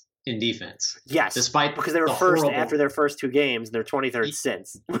 11th in defense. Yes, despite because they were first after their first two games. They're 23rd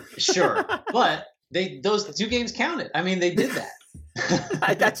since. Sure, but those two games counted. I mean, they did that.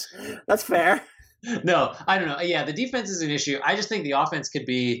 That's fair. No, I don't know. Yeah, the defense is an issue. I just think the offense could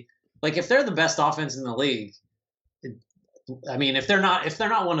be like, if they're the best offense in the league. I mean, if they're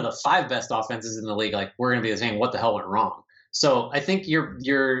not one of the 5 best offenses in the league, like, we're going to be saying what the hell went wrong. So I think you're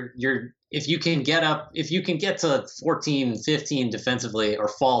if you can get to 14, 15 defensively or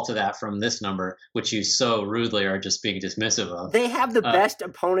fall to that from this number, which you so rudely are just being dismissive of. They have the best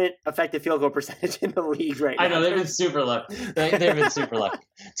opponent effective field goal percentage in the league right now. I know, they've been super lucky. They've been super lucky.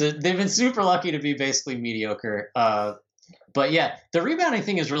 So they've been super lucky to be basically mediocre. But yeah, the rebounding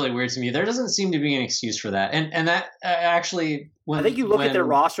thing is really weird to me. There doesn't seem to be an excuse for that. And that actually, I think you look at their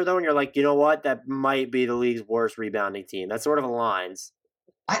roster though, and you're like, you know what? That might be the league's worst rebounding team. That sort of aligns.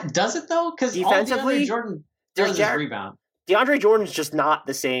 Does it though? Because defensively, Jordan does rebound. DeAndre Jordan's just not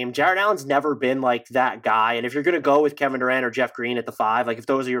the same. Jared Allen's never been like that guy. And if you're going to go with Kevin Durant or Jeff Green at the 5, like if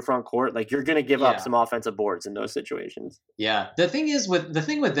those are your front court, like you're going to give up some offensive boards in those situations. Yeah. The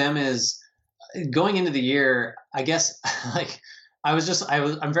thing with them is going into the year, I guess, like I'm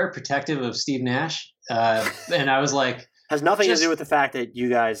very protective of Steve Nash. And I was like, has nothing to do with the fact that you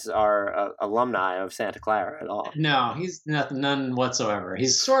guys are alumni of Santa Clara at all. No, he's none whatsoever.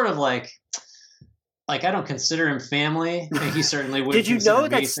 He's sort of like I don't consider him family. He certainly wouldn't. Did you know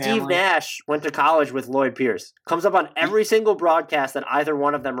that Steve Nash went to college with Lloyd Pierce? Comes up on every single broadcast that either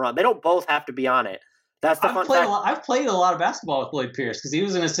one of them run. They don't both have to be on it. That's the fun fact. I've played a lot of basketball with Lloyd Pierce because he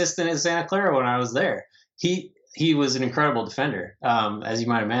was an assistant at Santa Clara when I was there. He was an incredible defender, as you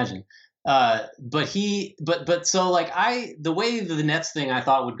might imagine. But so like the way the Nets thing I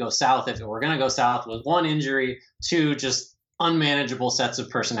thought would go south if it were going to go south was 1 injury, 2 just unmanageable sets of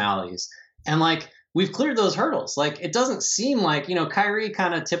personalities. And like we've cleared those hurdles. Like it doesn't seem like, Kyrie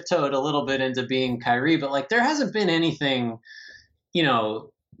kind of tiptoed a little bit into being Kyrie, but like there hasn't been anything,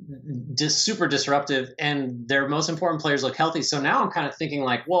 just super disruptive, and their most important players look healthy. So now I'm kind of thinking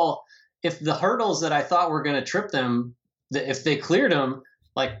like, well, if the hurdles that I thought were going to trip them, if they cleared them,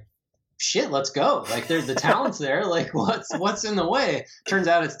 like, shit, let's go. Like the talent's there. Like what's in the way? Turns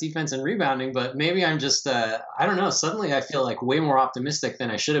out it's defense and rebounding, but maybe I'm just, I don't know. Suddenly I feel like way more optimistic than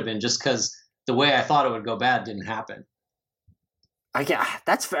I should have been just because the way I thought it would go bad didn't happen.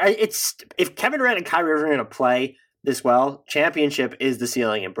 That's fair. If Kevin Durant and Kyrie are going to play this well, championship is the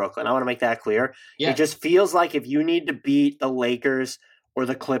ceiling in Brooklyn. I want to make that clear. Yeah. It just feels like if you need to beat the Lakers or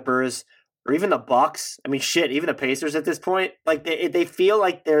the Clippers or even the Bucks, I mean, shit, even the Pacers at this point, like they feel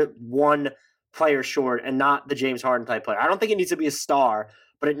like they're one player short and not the James Harden type player. I don't think it needs to be a star,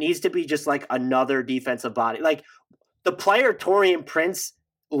 but it needs to be just like another defensive body. Like the player Taurean Prince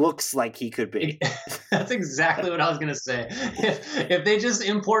looks like he could be. That's exactly what I was going to say. If they just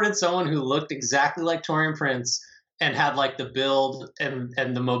imported someone who looked exactly like Taurean Prince and had like the build and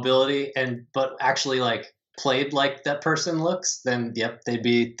the mobility but actually like played like that person looks, then yep, they'd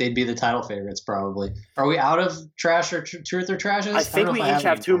be the title favorites probably. Are we out of trash or truth or trashes? I think we each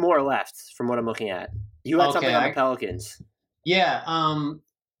have 2 more left from what I'm looking at. You had something on the Pelicans. Yeah,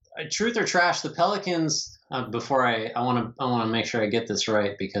 truth or trash. The Pelicans. Before I want to make sure I get this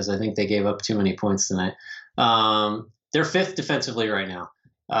right because I think they gave up too many points tonight. They're 5th defensively right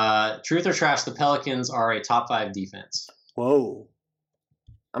now. Truth or trash. The Pelicans are a top 5 defense. Whoa.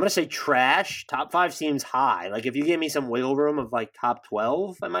 I'm going to say trash. Top 5 seems high. Like, if you gave me some wiggle room of, like, top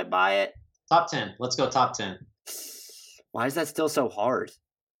 12, I might buy it. Top 10. Let's go top 10. Why is that still so hard?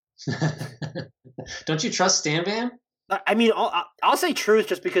 Don't you trust Stan Van? I mean, I'll say truth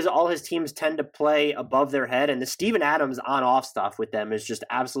just because all his teams tend to play above their head, and the Steven Adams on-off stuff with them is just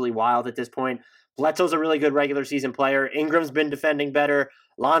absolutely wild at this point. Bledsoe's a really good regular season player. Ingram's been defending better.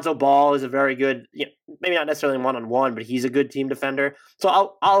 Lonzo Ball is a very good, maybe not necessarily one-on-one, but he's a good team defender.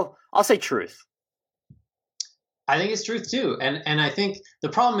 So I'll say truth. I think it's truth too, and I think the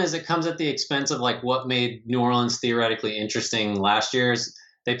problem is it comes at the expense of like what made New Orleans theoretically interesting last year.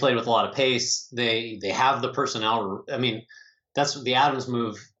 They played with a lot of pace. They have the personnel. I mean, that's what the Adams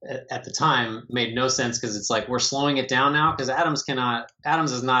move at the time made no sense because it's like we're slowing it down now because Adams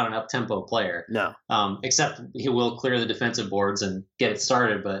is not an up-tempo player. No. Except he will clear the defensive boards and get it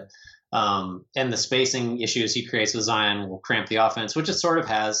started, but and the spacing issues he creates with Zion will cramp the offense, which it sort of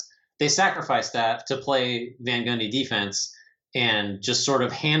has. They sacrificed that to play Van Gundy defense and just sort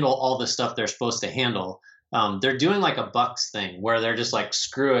of handle all the stuff they're supposed to handle. They're doing like a Bucks thing where they're just like,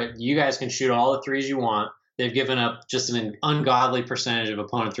 screw it. You guys can shoot all the threes you want. They've given up just an ungodly percentage of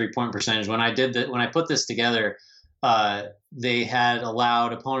opponent 3-point percentage. When I put this together, they had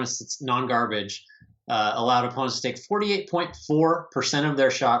allowed opponents, it's non-garbage, allowed opponents to take 48.4% of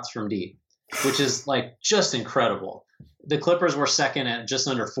their shots from deep, which is like just incredible. The Clippers were second at just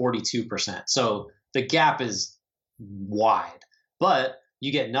under 42%. So the gap is wide, but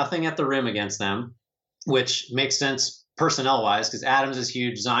you get nothing at the rim against them, which makes sense personnel wise, because Adams is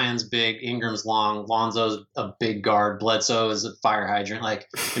huge, Zion's big, Ingram's long, Lonzo's a big guard, Bledsoe is a fire hydrant. Like,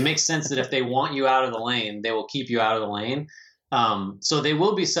 it makes sense that if they want you out of the lane, they will keep you out of the lane. So they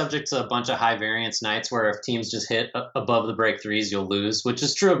will be subject to a bunch of high variance nights where if teams just hit above the break threes, you'll lose, which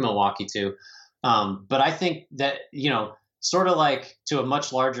is true of Milwaukee too. But I think that, sort of like to a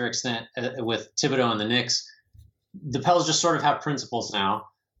much larger extent with Thibodeau and the Knicks, the Pels just sort of have principles now.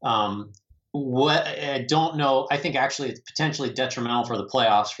 What I don't know, I think actually it's potentially detrimental for the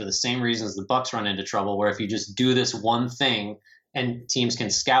playoffs for the same reasons the Bucks run into trouble, where if you just do this one thing and teams can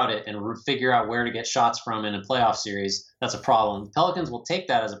scout it and figure out where to get shots from in a playoff series, that's a problem. The Pelicans will take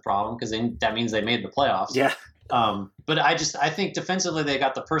that as a problem because that means they made the playoffs. Yeah. But I think defensively they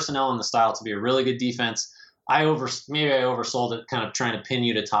got the personnel and the style to be a really good defense. Maybe I oversold it, kind of trying to pin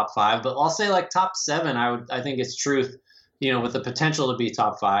you to top 5, but I'll say like top 7. I think it's truth, with the potential to be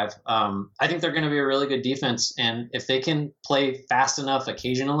top 5. I think they're going to be a really good defense, and if they can play fast enough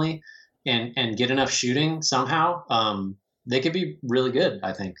occasionally and get enough shooting somehow, they could be really good.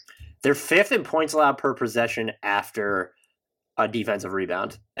 I think they're 5th in points allowed per possession after a defensive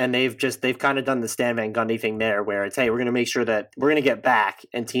rebound. And they've kind of done the Stan Van Gundy thing there where it's, hey, we're going to make sure that we're going to get back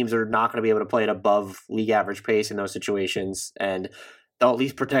and teams are not going to be able to play at above league average pace in those situations. And they'll at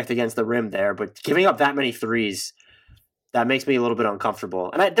least protect against the rim there. But giving up that many threes, that makes me a little bit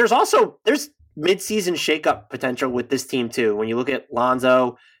uncomfortable. And there's midseason shakeup potential with this team too. When you look at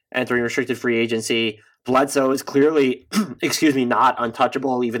Lonzo entering restricted free agency, Bledsoe is clearly, not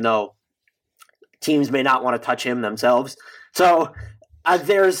untouchable, even though teams may not want to touch him themselves. So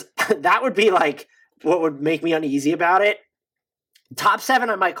that would be like what would make me uneasy about it. Top 7,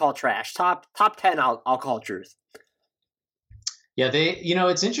 I might call trash. Top 10, I'll call truth. Yeah,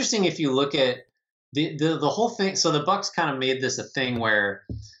 it's interesting if you look at the whole thing. So the Bucks kind of made this a thing where,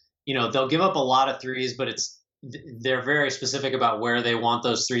 they'll give up a lot of threes, but they're very specific about where they want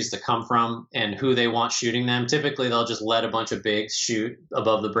those threes to come from and who they want shooting them. Typically, they'll just let a bunch of bigs shoot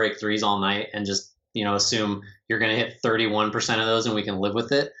above the break threes all night and just assume you're going to hit 31% of those and we can live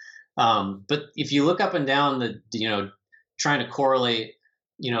with it. But if you look up and down trying to correlate,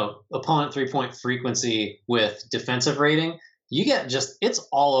 opponent 3-point frequency with defensive rating, you get it's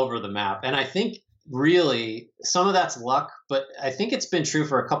all over the map. And I think really some of that's luck, but I think it's been true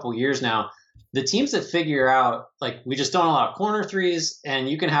for a couple years now. The teams that figure out, like, we just don't allow corner threes and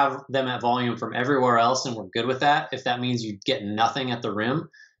you can have them at volume from everywhere else and we're good with that. If that means you get nothing at the rim,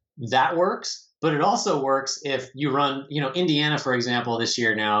 that works. But it also works if you run, Indiana, for example, this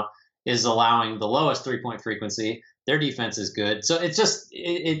year now is allowing the lowest 3-point frequency. Their defense is good. So it's just,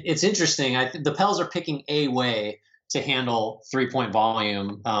 it's interesting. The Pels are picking a way to handle 3-point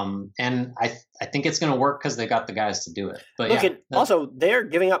volume. And I think it's going to work because they got the guys to do it. But also, they're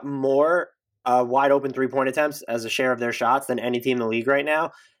giving up more wide open 3-point attempts as a share of their shots than any team in the league right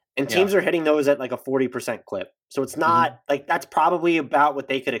now. And teams are hitting those at like a 40% clip. So it's not like that's probably about what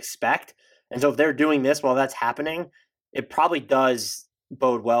they could expect. And so if they're doing this while that's happening, it probably does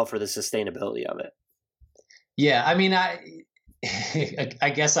bode well for the sustainability of it. Yeah, I mean, I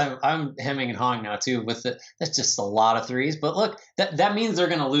guess I'm hemming and hawing now too with that's just a lot of threes. But look, that means they're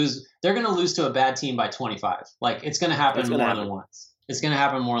going to lose. They're going to lose to a bad team by 25. Like, it's going to happen more than once. It's going to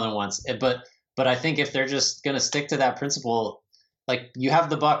happen more than once. But I think if they're just going to stick to that principle, like, you have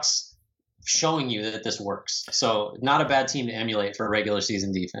the Bucks showing you that this works. So not a bad team to emulate for a regular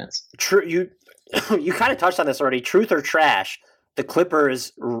season defense. True. You kind of touched on this already. Truth or trash, the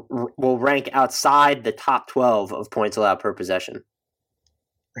Clippers will rank outside the top 12 of points allowed per possession.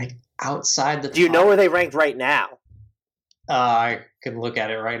 Rank outside the top? Do you know where they rank right now? I can look at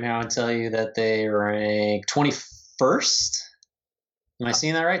it right now and tell you that they rank 21st. Am I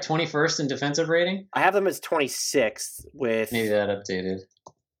seeing that right? 21st in defensive rating? I have them as 26th with... Maybe that updated.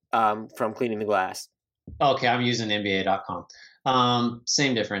 From Cleaning the Glass. Okay, I'm using NBA.com.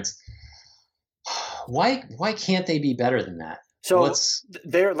 Same difference. Why can't they be better than that? So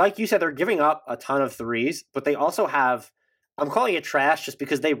they're, like you said, they're giving up a ton of threes, but they also have, I'm calling it trash just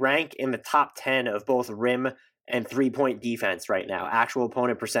because they rank in the top 10 of both rim and 3-point defense right now, actual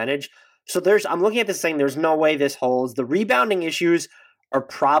opponent percentage. So I'm looking at this thing, there's no way this holds. The rebounding issues are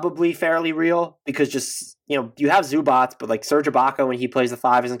probably fairly real because just, you have Zubats, but like Serge Ibaka when he plays the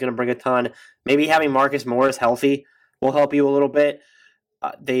 5 isn't going to bring a ton. Maybe having Marcus Morris healthy will help you a little bit.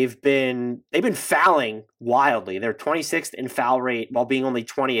 They've been fouling wildly. They're 26th in foul rate while being only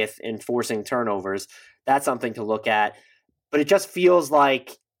 20th in forcing turnovers. That's something to look at. But it just feels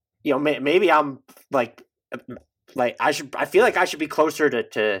like, maybe I'm like I feel like I should be closer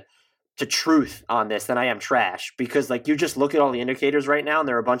to truth on this than I am trash, because like you just look at all the indicators right now and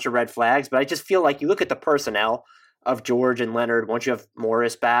there are a bunch of red flags, but I just feel like you look at the personnel of George and Leonard, once you have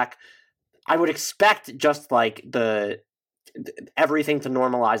Morris back, I would expect just like everything to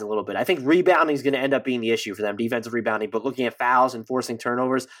normalize a little bit. I think rebounding is going to end up being the issue for them, defensive rebounding, but looking at fouls and forcing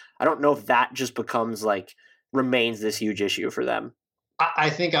turnovers, I don't know if that just becomes remains this huge issue for them.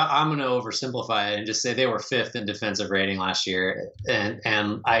 I think I'm going to oversimplify it and just say they were 5th in defensive rating last year. And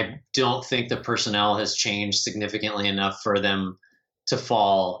I don't think the personnel has changed significantly enough for them to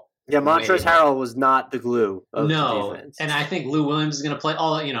fall. Yeah, Montrezl Harrell was not the glue of the defense. And I think Lou Williams is going to play.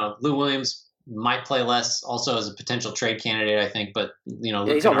 Lou Williams might play less also as a potential trade candidate, I think. But,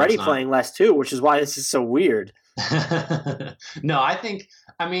 he's already playing less too, which is why this is so weird. No,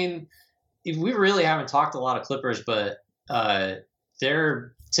 we really haven't talked a lot of Clippers, but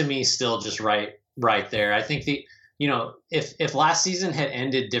they're, to me, still just right there. I think if last season had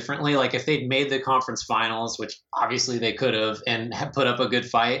ended differently, like if they'd made the conference finals, which obviously they could have, and have put up a good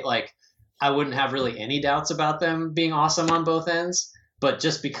fight, I wouldn't have really any doubts about them being awesome on both ends. But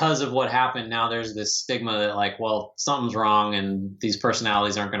just because of what happened, now there's this stigma that something's wrong and these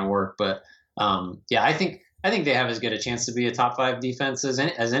personalities aren't going to work. But I think they have as good a chance to be a top 5 defense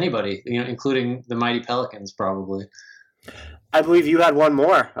as anybody, including the mighty Pelicans probably. I believe you had one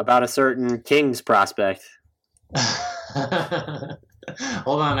more about a certain Kings prospect. Hold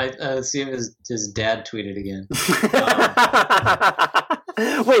on, I see his dad tweeted again.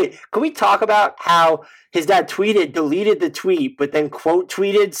 Wait, can we talk about how his dad deleted the tweet, but then quote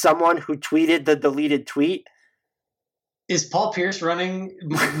tweeted someone who tweeted the deleted tweet? Is Paul Pierce running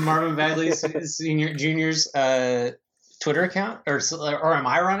Marvin Bagley's Jr.'s Twitter account, or am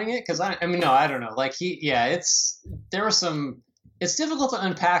I running it? Because I don't know. It's difficult to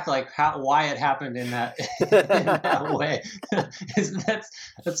unpack why it happened in that in that way.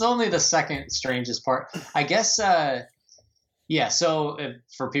 That's only the second strangest part, I guess. So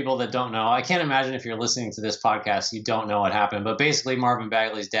for people that don't know, I can't imagine if you're listening to this podcast, you don't know what happened. But basically, Marvin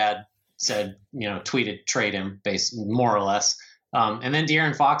Bagley's dad said, tweeted, trade him, more or less. And then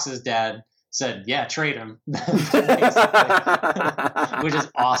De'Aaron Fox's dad said, yeah, trade him, which is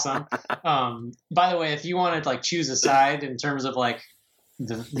awesome. By the way, if you want to choose a side in terms of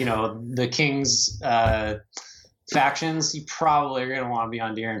the Kings factions, you probably are going to want to be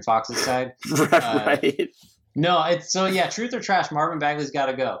on De'Aaron Fox's side. Right. No, truth or trash, Marvin Bagley's got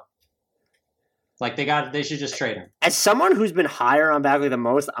to go. They should just trade him. As someone who's been higher on Bagley the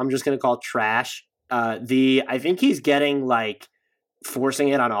most, I'm just going to call trash. I think he's getting forcing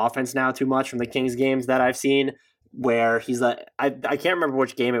it on offense now too much from the Kings games that I've seen, where he's I can't remember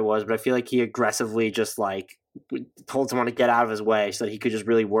which game it was, but I feel like he aggressively just told someone to get out of his way so that he could just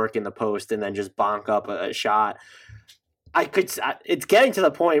really work in the post and then just bonk up a shot. It's getting to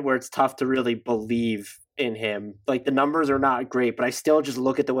the point where it's tough to really believe in him. The numbers are not great, but I still just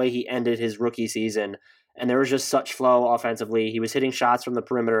look at the way he ended his rookie season, and there was just such flow offensively. He was hitting shots from the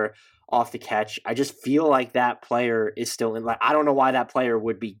perimeter off the catch. I just feel like that player is still in. I don't know why that player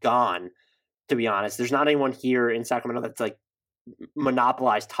would be gone, to be honest. There's not anyone here in Sacramento that's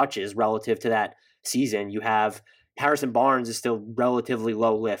monopolized touches relative to that season. You have Harrison Barnes is still relatively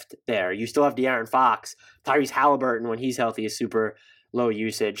low lift there. You still have De'Aaron Fox. Tyrese Halliburton, when he's healthy, is super low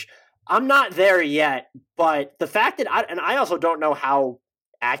usage. I'm not there yet, but the fact that I also don't know how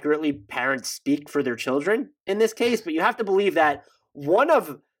accurately parents speak for their children in this case, but you have to believe that one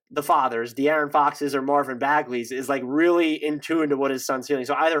of the fathers, De'Aaron Fox's or Marvin Bagley's, is really in tune to what his son's feeling.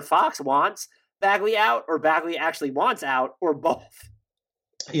 So either Fox wants Bagley out or Bagley actually wants out, or both.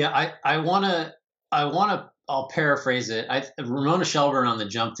 Yeah, I'll paraphrase it. Ramona Shelburne on The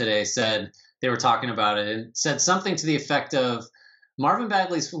Jump today said, they were talking about it, and said something to the effect of, Marvin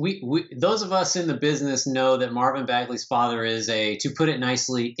Bagley's, those of us in the business know that Marvin Bagley's father is to put it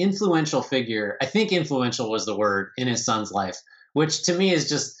nicely, influential figure. I think influential was the word in his son's life, which to me is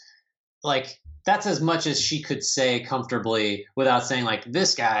just that's as much as she could say comfortably without saying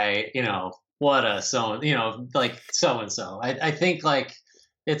this guy, what a so-and-so. I think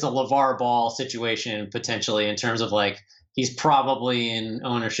it's a LeVar Ball situation potentially in terms of he's probably in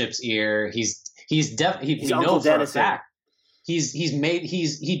ownership's ear. He knows for a fact.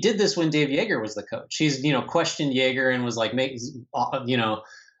 He did this when Dave Yeager was the coach. He's questioned Yeager and was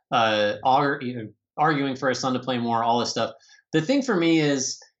arguing for his son to play more, all this stuff. The thing for me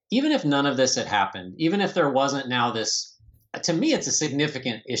is, even if none of this had happened, even if there wasn't now this, to me it's a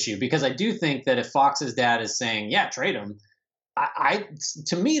significant issue, because I do think that if Fox's dad is saying, yeah, trade him,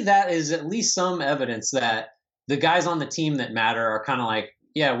 to me that is at least some evidence that the guys on the team that matter are kind of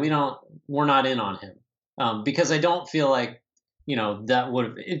yeah, we're not in on him, because I don't feel that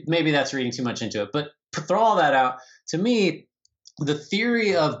would, maybe that's reading too much into it, but throw all that out. To me, the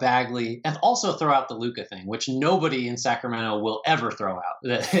theory of Bagley, and also throw out the Luka thing, which nobody in Sacramento will ever throw out.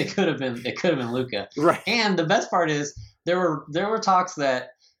 That it could have been Luka. Right. And the best part is there were talks that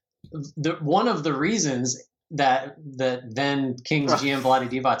one of the reasons that then Kings GM Vlade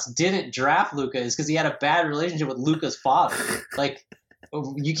Divac didn't draft Luka is because he had a bad relationship with Luka's father. Like,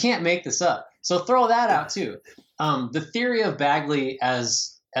 you can't make this up. So throw that out too. The theory of Bagley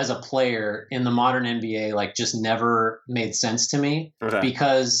as a player in the modern NBA, like, just never made sense to me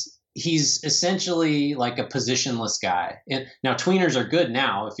because he's essentially like a positionless guy. And now tweeners are good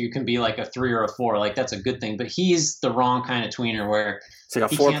now. If you can be like a 3 or a 4, like, that's a good thing, but he's the wrong kind of tweener where it's like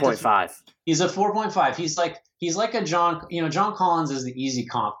a 4.5. He's a 4.5. He's like a John Collins is the easy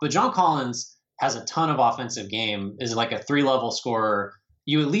comp, but John Collins has a ton of offensive game, is like a 3-level scorer.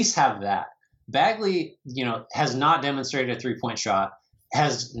 You at least have that. Bagley, has not demonstrated a 3-point shot,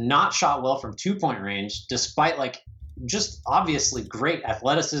 has not shot well from 2-point range, despite like just obviously great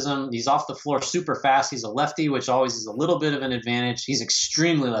athleticism. He's off the floor super fast. He's a lefty, which always is a little bit of an advantage. He's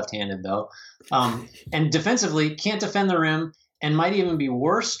extremely left-handed though. And defensively can't defend the rim and might even be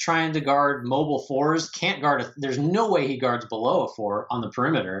worse trying to guard mobile 4s. Can't guard there's no way he guards below a 4 on the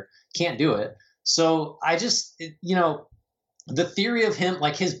perimeter. Can't do it. So I just, the theory of him,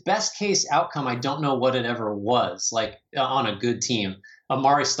 like his best case outcome, I don't know what it ever was, like on a good team,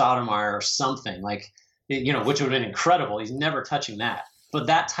 Amari Stoudemire or something, like, which would have been incredible. He's never touching that. But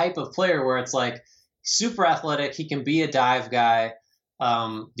that type of player where it's like super athletic, he can be a dive guy.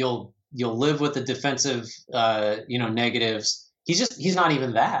 You'll live with the defensive, negatives. He's not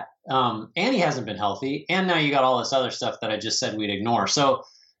even that. And he hasn't been healthy. And now you got all this other stuff that I just said we'd ignore. So,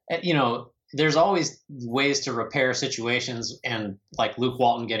 there's always ways to repair situations, and like Luke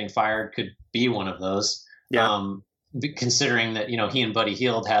Walton getting fired could be one of those. Yeah. Considering that he and Buddy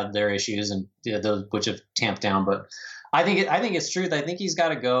Hield had their issues and those which have tamped down, but I think it's truth. I think he's got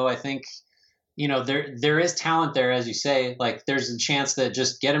to go. I think there is talent there, as you say. Like, there's a chance that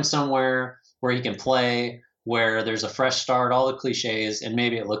just get him somewhere where he can play, where there's a fresh start, all the cliches, and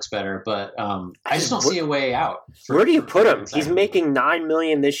maybe it looks better. But I just don't see a way out. Where do you put him? He's making $9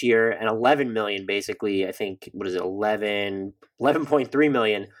 million this year and $11 million, basically. I think, what is it, $11.3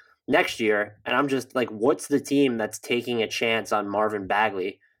 million next year. And I'm just like, what's the team that's taking a chance on Marvin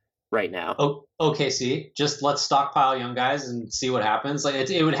Bagley right now? Oh, OKC. Just let's stockpile young guys and see what happens. Like,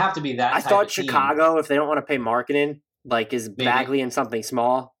 it would have to be that. I thought Chicago, if they don't want to pay Markkanen, like, is maybe Bagley in something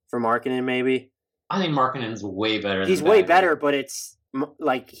small for Markkanen, maybe. I think Markkanen's way better. He's way better, but it's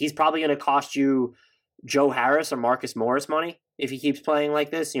like he's probably going to cost you Joe Harris or Marcus Morris money if he keeps playing like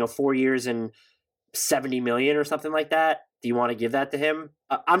this. 4 years and $70 million or something like that. Do you want to give that to him?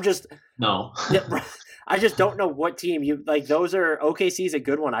 No. I just don't know what team you like. Those are OKC's a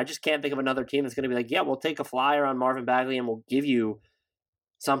good one. I just can't think of another team that's going to be like, yeah, we'll take a flyer on Marvin Bagley and we'll give you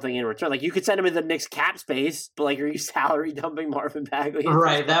something in return. Like, you could send him in the Knicks cap space, but like, are you salary dumping Marvin Bagley?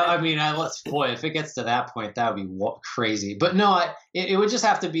 Right. If it gets to that point, that would be crazy. But no, it would just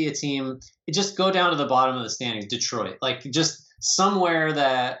have to be a team. Just go down to the bottom of the standings, Detroit. Like, just somewhere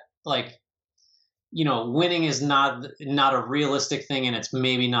that, like, winning is not a realistic thing, and it's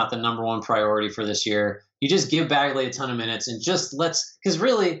maybe not the number one priority for this year. You just give Bagley a ton of minutes and just because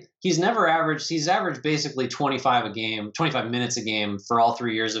really he's averaged basically 25 minutes a game for all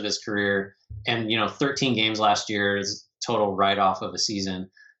 3 years of his career. And, 13 games last year is total write-off of a season.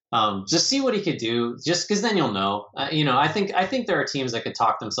 Just see what he could do, just because then you'll know. I think there are teams that could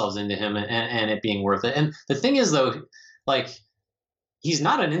talk themselves into him and it being worth it. And the thing is, though, like, he's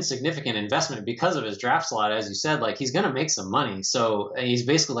not an insignificant investment because of his draft slot, as you said. Like, he's going to make some money, so he's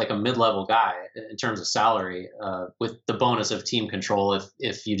basically like a mid-level guy in terms of salary, with the bonus of team control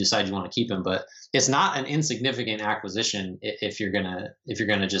if you decide you want to keep him. But it's not an insignificant acquisition if you're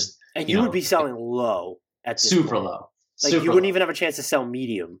gonna just. And you would be selling low at this super point. Low. Like, you wouldn't even have a chance to sell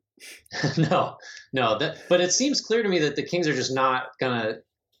medium. No. But it seems clear to me that the Kings are just not gonna.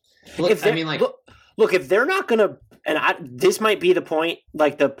 Look, if they're not gonna. And this might be the point,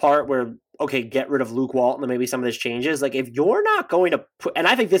 like the part where, okay, get rid of Luke Walton and maybe some of this changes. Like, if you're not going to put, and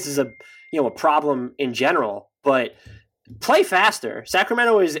I think this is a problem in general, but play faster.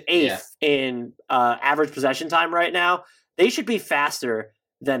 Sacramento is 8th in average possession time right now. They should be faster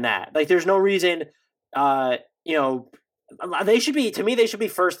than that. Like, there's no reason, they should be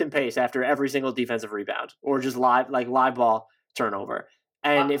first in pace after every single defensive rebound or just live ball turnover.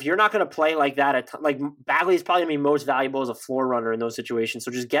 And if you're not going to play like that, Bagley is probably going to be most valuable as a floor runner in those situations.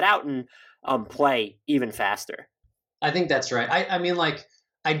 So just get out and play even faster. I think that's right.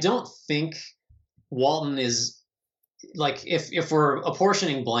 I don't think Walton is like, if we're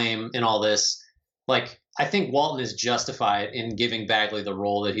apportioning blame in all this, like, I think Walton is justified in giving Bagley the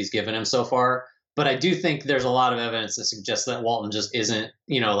role that he's given him so far. But I do think there's a lot of evidence that suggests that Walton just isn't,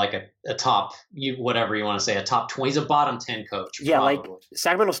 like a top, whatever you want to say, a top 20. He's a bottom 10 coach. Yeah, probably. like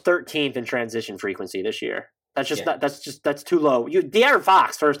Sacramento's 13th in transition frequency this year. That's just that's too low. De'Aaron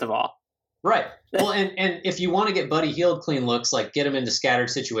Fox, first of all. Right. Well, and if you want to get Buddy Hield clean looks, like get him into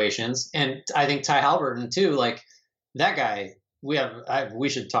scattered situations, and I think Ty Halliburton too, like that guy. We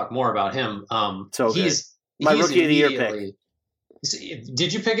should talk more about him. So he's my rookie of the year pick.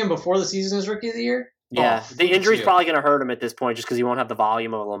 Did you pick him before the season as rookie of the year? Yeah, the injury's probably going to hurt him at this point, just because he won't have the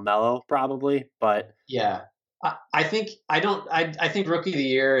volume of LaMelo, probably. But yeah, I think rookie of the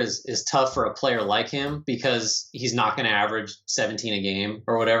year is tough for a player like him because he's not going to average 17 a game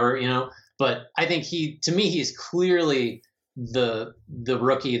or whatever, But I think he's clearly the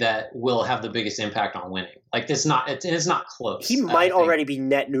rookie that will have the biggest impact on winning. Like it's not close. He might already be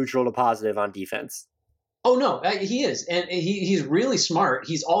net neutral to positive on defense. Oh no, he is, and he's really smart.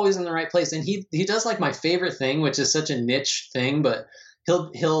 He's always in the right place, and he does like my favorite thing, which is such a niche thing, but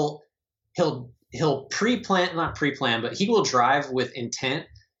he'll not pre-plan, but he will drive with intent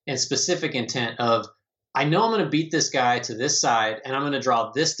and specific intent of, I know I'm going to beat this guy to this side, and I'm going to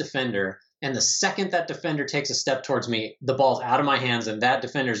draw this defender, and the second that defender takes a step towards me, the ball's out of my hands, and that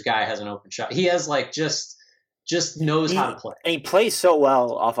defender's guy has an open shot. He has like just knows how to play. And he plays so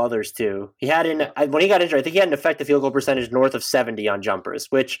well off others too. He had when he got injured, I think he had an effective field goal percentage north of 70 on jumpers,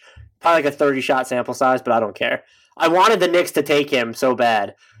 which probably like a 30-shot sample size, but I don't care. I wanted the Knicks to take him so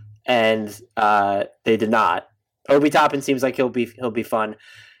bad, and they did not. Obi Toppin seems like he'll be fun.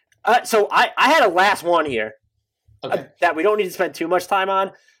 So I had a last one here that we don't need to spend too much time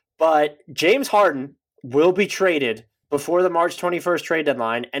on, but James Harden will be traded before the March 21st trade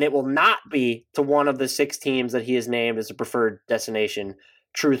deadline, and it will not be to one of the 6 teams that he has named as a preferred destination.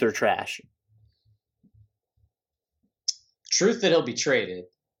 Truth or trash? Truth that he'll be traded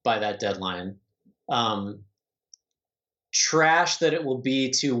by that deadline. Trash that it will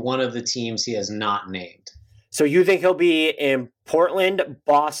be to one of the teams he has not named. So you think he'll be in Portland,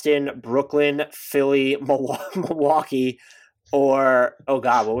 Boston, Brooklyn, Philly, Milwaukee, or, oh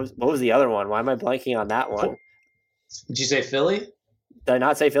God, what was the other one? Why am I blanking on that one? Did you say Philly? Did I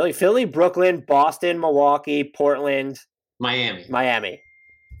not say Philly? Philly, Brooklyn, Boston, Milwaukee, Portland, Miami.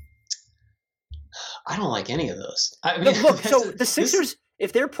 I don't like any of those. I mean, look, so the Sixers,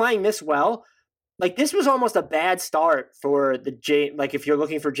 if they're playing this well, like this was almost a bad start for like if you're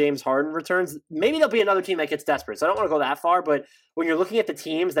looking for James Harden returns, maybe there'll be another team that gets desperate. So I don't want to go that far, but when you're looking at the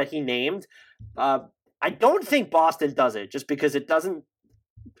teams that he named, I don't think Boston does it just because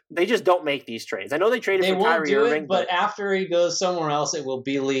they just don't make these trades. I know they traded for Kyrie Irving, but after he goes somewhere else, it will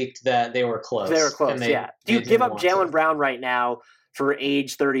be leaked that they were close. They were close, yeah. Do you give up Jaylen Brown right now for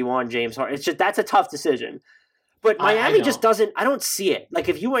age 31 James Harden? It's just, that's a tough decision. But Miami just doesn't – I don't see it. Like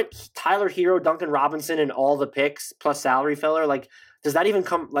if you went Tyler Hero, Duncan Robinson, and all the picks plus salary filler, like does that even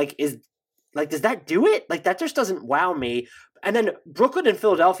come – does that do it? Like that just doesn't wow me. And then Brooklyn and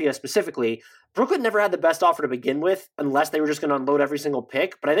Philadelphia specifically – Brooklyn never had the best offer to begin with unless they were just going to unload every single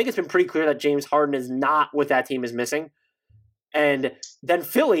pick. But I think it's been pretty clear that James Harden is not what that team is missing. And then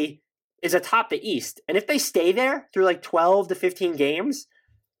Philly is atop the East. And if they stay there through like 12 to 15 games,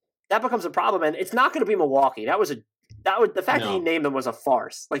 that becomes a problem. And it's not going to be Milwaukee. The fact that he named them was a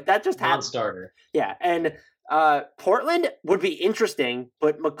farce. Like that just happened. Non-starter. Yeah. And Portland would be interesting,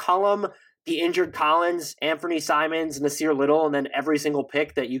 but McCollum, the injured Collins, Anthony Simons, Nasir Little, and then every single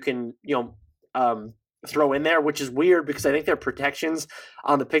pick that you can, throw in there, which is weird because I think their protections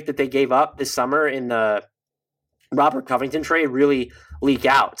on the pick that they gave up this summer in the Robert Covington trade really leak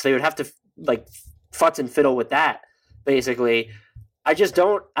out. So they would have to like futz and fiddle with that, basically. I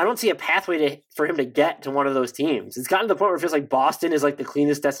don't see a pathway for him to get to one of those teams. It's gotten to the point where it feels like Boston is like the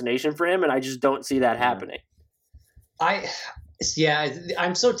cleanest destination for him, and I just don't see that happening.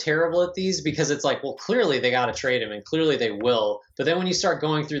 I'm so terrible at these because it's like, well, clearly they got to trade him and clearly they will. But then when you start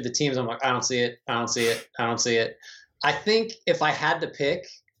going through the teams, I'm like, I don't see it. I think if I had to pick,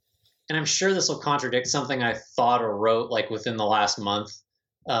 and I'm sure this will contradict something I thought or wrote like within the last month,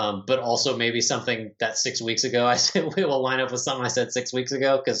 but also maybe something that 6 weeks ago I said we will line up with something I said 6 weeks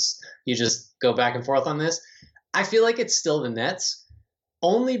ago because you just go back and forth on this. I feel like it's still the Nets,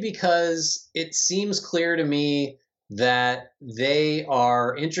 only because it seems clear to me that they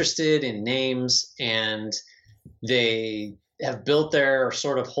are interested in names and they have built their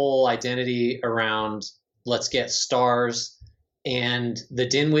sort of whole identity around let's get stars. And the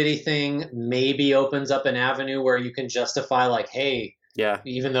Dinwiddie thing maybe opens up an avenue where you can justify like, hey, yeah,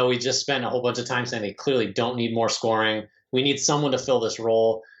 even though we just spent a whole bunch of time saying they clearly don't need more scoring, we need someone to fill this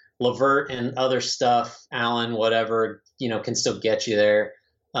role. LeVert and other stuff, Allen, whatever, can still get you there.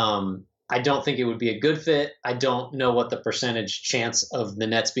 I don't think it would be a good fit. I don't know what the percentage chance of the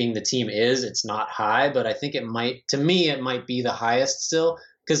Nets being the team is. It's not high, but I think it might be the highest still,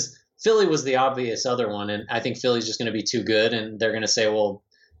 because Philly was the obvious other one. And I think Philly's just going to be too good. And they're going to say, well,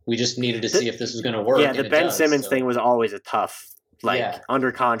 we just needed to see if this was going to work. Yeah, the Ben Simmons thing was always a tough,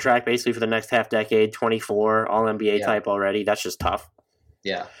 under contract basically for the next half decade, 24, all NBA type already. That's just tough.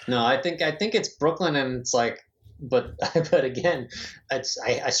 Yeah. No, I think it's Brooklyn, and it's like, but again, I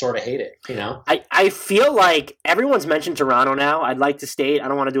sort of hate it, I feel like everyone's mentioned Toronto now. I'd like to state, I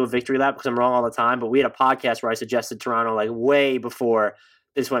don't want to do a victory lap because I'm wrong all the time, but we had a podcast where I suggested Toronto like way before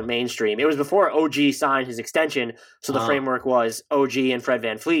this went mainstream. It was before OG signed his extension, so the framework was OG and Fred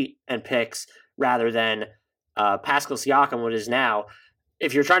VanVleet and picks rather than Pascal Siakam, what is now.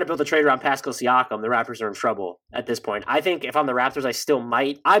 If you're trying to build a trade around Pascal Siakam, the Raptors are in trouble at this point. I think if I'm the Raptors, I still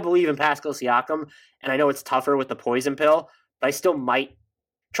might. I believe in Pascal Siakam, and I know it's tougher with the poison pill, but I still might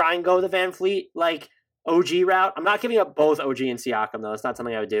try and go the VanVleet OG route. I'm not giving up both OG and Siakam though. It's not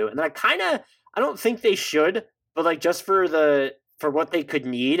something I would do. And then I don't think they should, but just for what they could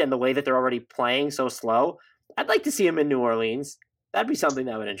need and the way that they're already playing so slow, I'd like to see him in New Orleans. That'd be something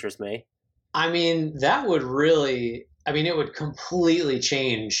that would interest me. I mean, that would really. It would completely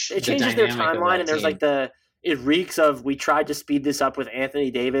change. It changes their timeline, and there's it reeks of we tried to speed this up with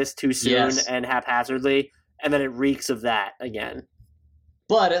Anthony Davis too soon and haphazardly, and then it reeks of that again.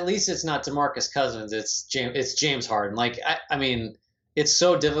 But at least it's not DeMarcus Cousins; it's James Harden. It's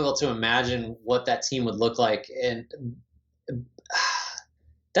so difficult to imagine what that team would look like, and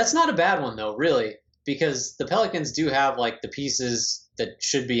that's not a bad one though, really, because the Pelicans do have the pieces that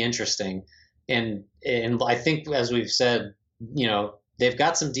should be interesting. And I think, as we've said, they've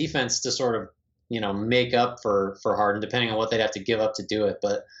got some defense to sort of, make up for Harden, depending on what they'd have to give up to do it.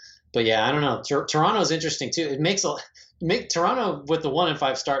 But yeah, I don't know. Toronto's interesting too. It makes Toronto with the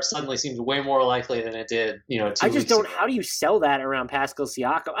 1-5 start suddenly seems way more likely than it did, 2 weeks ago. How do you sell that around Pascal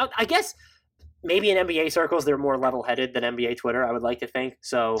Siakam? I guess maybe in NBA circles they're more level-headed than NBA Twitter, I would like to think.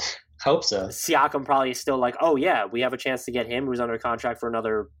 So hope so. Siakam probably is still oh yeah, we have a chance to get him, who's under contract for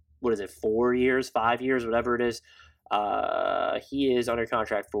another. What is it, 4 years, 5 years, whatever it is. He is under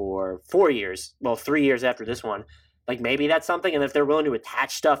contract for 4 years. Well, 3 years after this one. Maybe that's something. And if they're willing to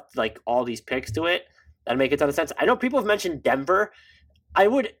attach stuff, all these picks to it, that'd make a ton of sense. I know people have mentioned Denver.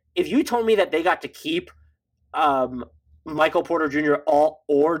 If you told me that they got to keep Michael Porter Jr.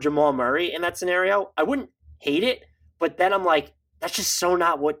 or Jamal Murray in that scenario, I wouldn't hate it. But then I'm that's just so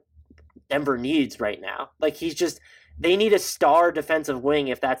not what Denver needs right now. They need a star defensive wing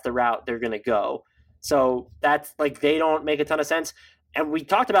if that's the route they're going to go. So that's they don't make a ton of sense. And we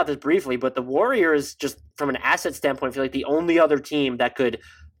talked about this briefly, but the Warriors, just from an asset standpoint, feel like the only other team that could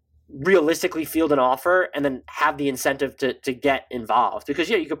realistically field an offer and then have the incentive to get involved. Because,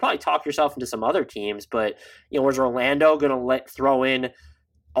 you could probably talk yourself into some other teams, but, was Orlando going to throw in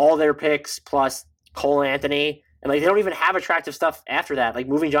all their picks plus Cole Anthony? And they don't even have attractive stuff after that.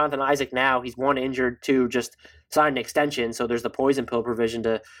 Moving Jonathan Isaac now, he's 1 injured, 2 just signed an extension, so there's the poison pill provision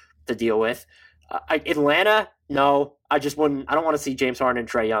to deal with. Atlanta, no. I just wouldn't. I don't want to see James Harden and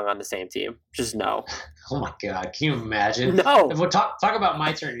Trae Young on the same team. Just no. Oh my God, can you imagine? No. We'll talk about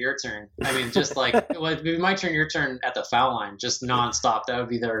my turn, your turn. Just it'd be my turn, your turn at the foul line, just nonstop. That would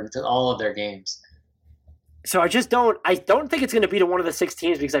be all of their games. So I don't think it's going to be to one of the 6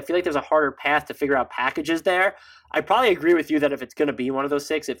 teams because I feel like there's a harder path to figure out packages there. I probably agree with you that if it's going to be one of those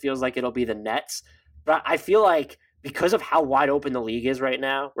 6, it feels like it'll be the Nets. But I feel like because of how wide open the league is right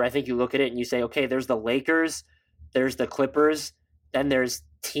now, where I think you look at it and you say, okay, there's the Lakers, there's the Clippers, then there's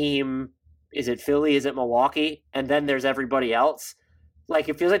is it Philly, is it Milwaukee, and then there's everybody else.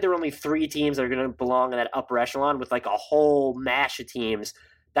 It feels like there are only 3 teams that are going to belong in that upper echelon with a whole mash of teams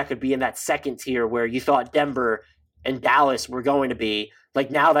that could be in that second tier where you thought Denver and Dallas were going to be.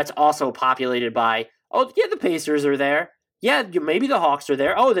 Now that's also populated by, oh, yeah, the Pacers are there. Yeah, maybe the Hawks are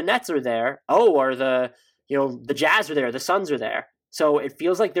there. Oh, the Nets are there. Oh, or the Jazz are there. The Suns are there. So it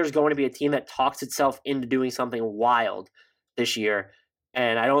feels like there's going to be a team that talks itself into doing something wild this year.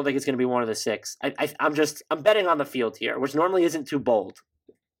 And I don't think it's going to be one of the 6. I'm betting on the field here, which normally isn't too bold.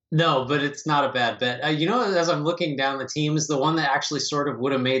 No, but it's not a bad bet. As I'm looking down the teams, the one that actually sort of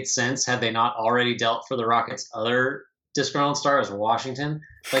would have made sense had they not already dealt for the Rockets' other disgruntled star is Washington.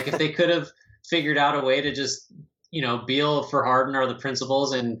 If they could have figured out a way to just, Beal for Harden are the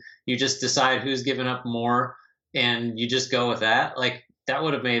principals and you just decide who's giving up more and you just go with that. That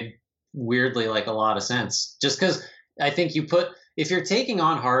would have made weirdly a lot of sense. Just because I think if you're taking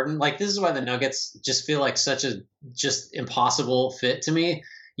on Harden, this is why the Nuggets just feel like such a just impossible fit to me.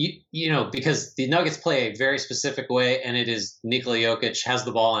 because the Nuggets play a very specific way, and it is Nikola Jokic has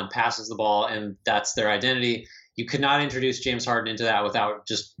the ball and passes the ball, and that's their identity. You could not introduce James Harden into that without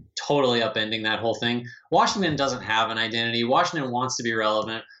just totally upending that whole thing. Washington doesn't have an identity. Washington wants to be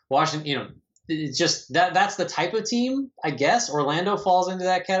relevant. Washington, it's just that's the type of team, I guess. Orlando falls into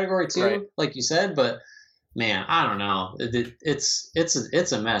that category too, right, like you said. But man, I don't know.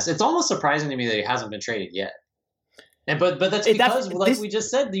 It's a mess. It's almost surprising to me that he hasn't been traded yet. But that's because, we just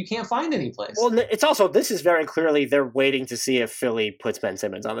said, you can't find any place. Well, it's also, this is very clearly they're waiting to see if Philly puts Ben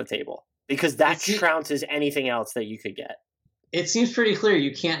Simmons on the table, because that trounces anything else that you could get. It seems pretty clear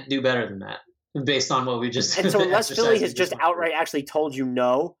you can't do better than that, based on what we just said. And so unless Philly has just outright actually told you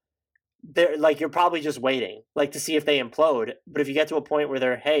no, they're like, you're probably just waiting, like, to see if they implode. But if you get to a point where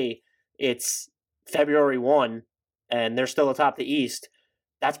they're, hey, it's February 1 and they're still atop the East,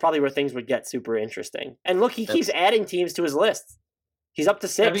 that's probably where things would get super interesting. And look, he keeps adding teams to his list. He's up to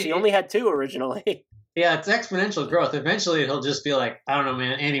 6. I mean, he only had 2 originally. Yeah, it's exponential growth. Eventually, he'll just be like, I don't know,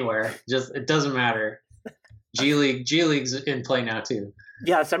 man, anywhere. Just, it doesn't matter. G League's in play now too.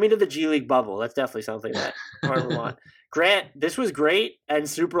 Yeah, send me to the G League bubble. That's definitely something that I would want. Grant, this was great and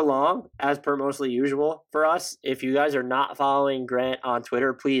super long, as per mostly usual for us. If you guys are not following Grant on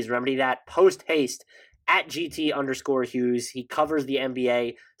Twitter, please remedy that post haste at GT_Hughes. He covers the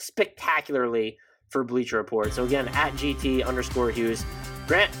NBA spectacularly for Bleacher Report. So again, at GT_Hughes.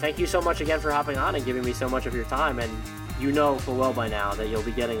 Grant, thank you so much again for hopping on and giving me so much of your time. And you know full well by now that you'll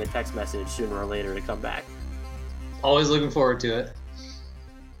be getting a text message sooner or later to come back. Always looking forward to it.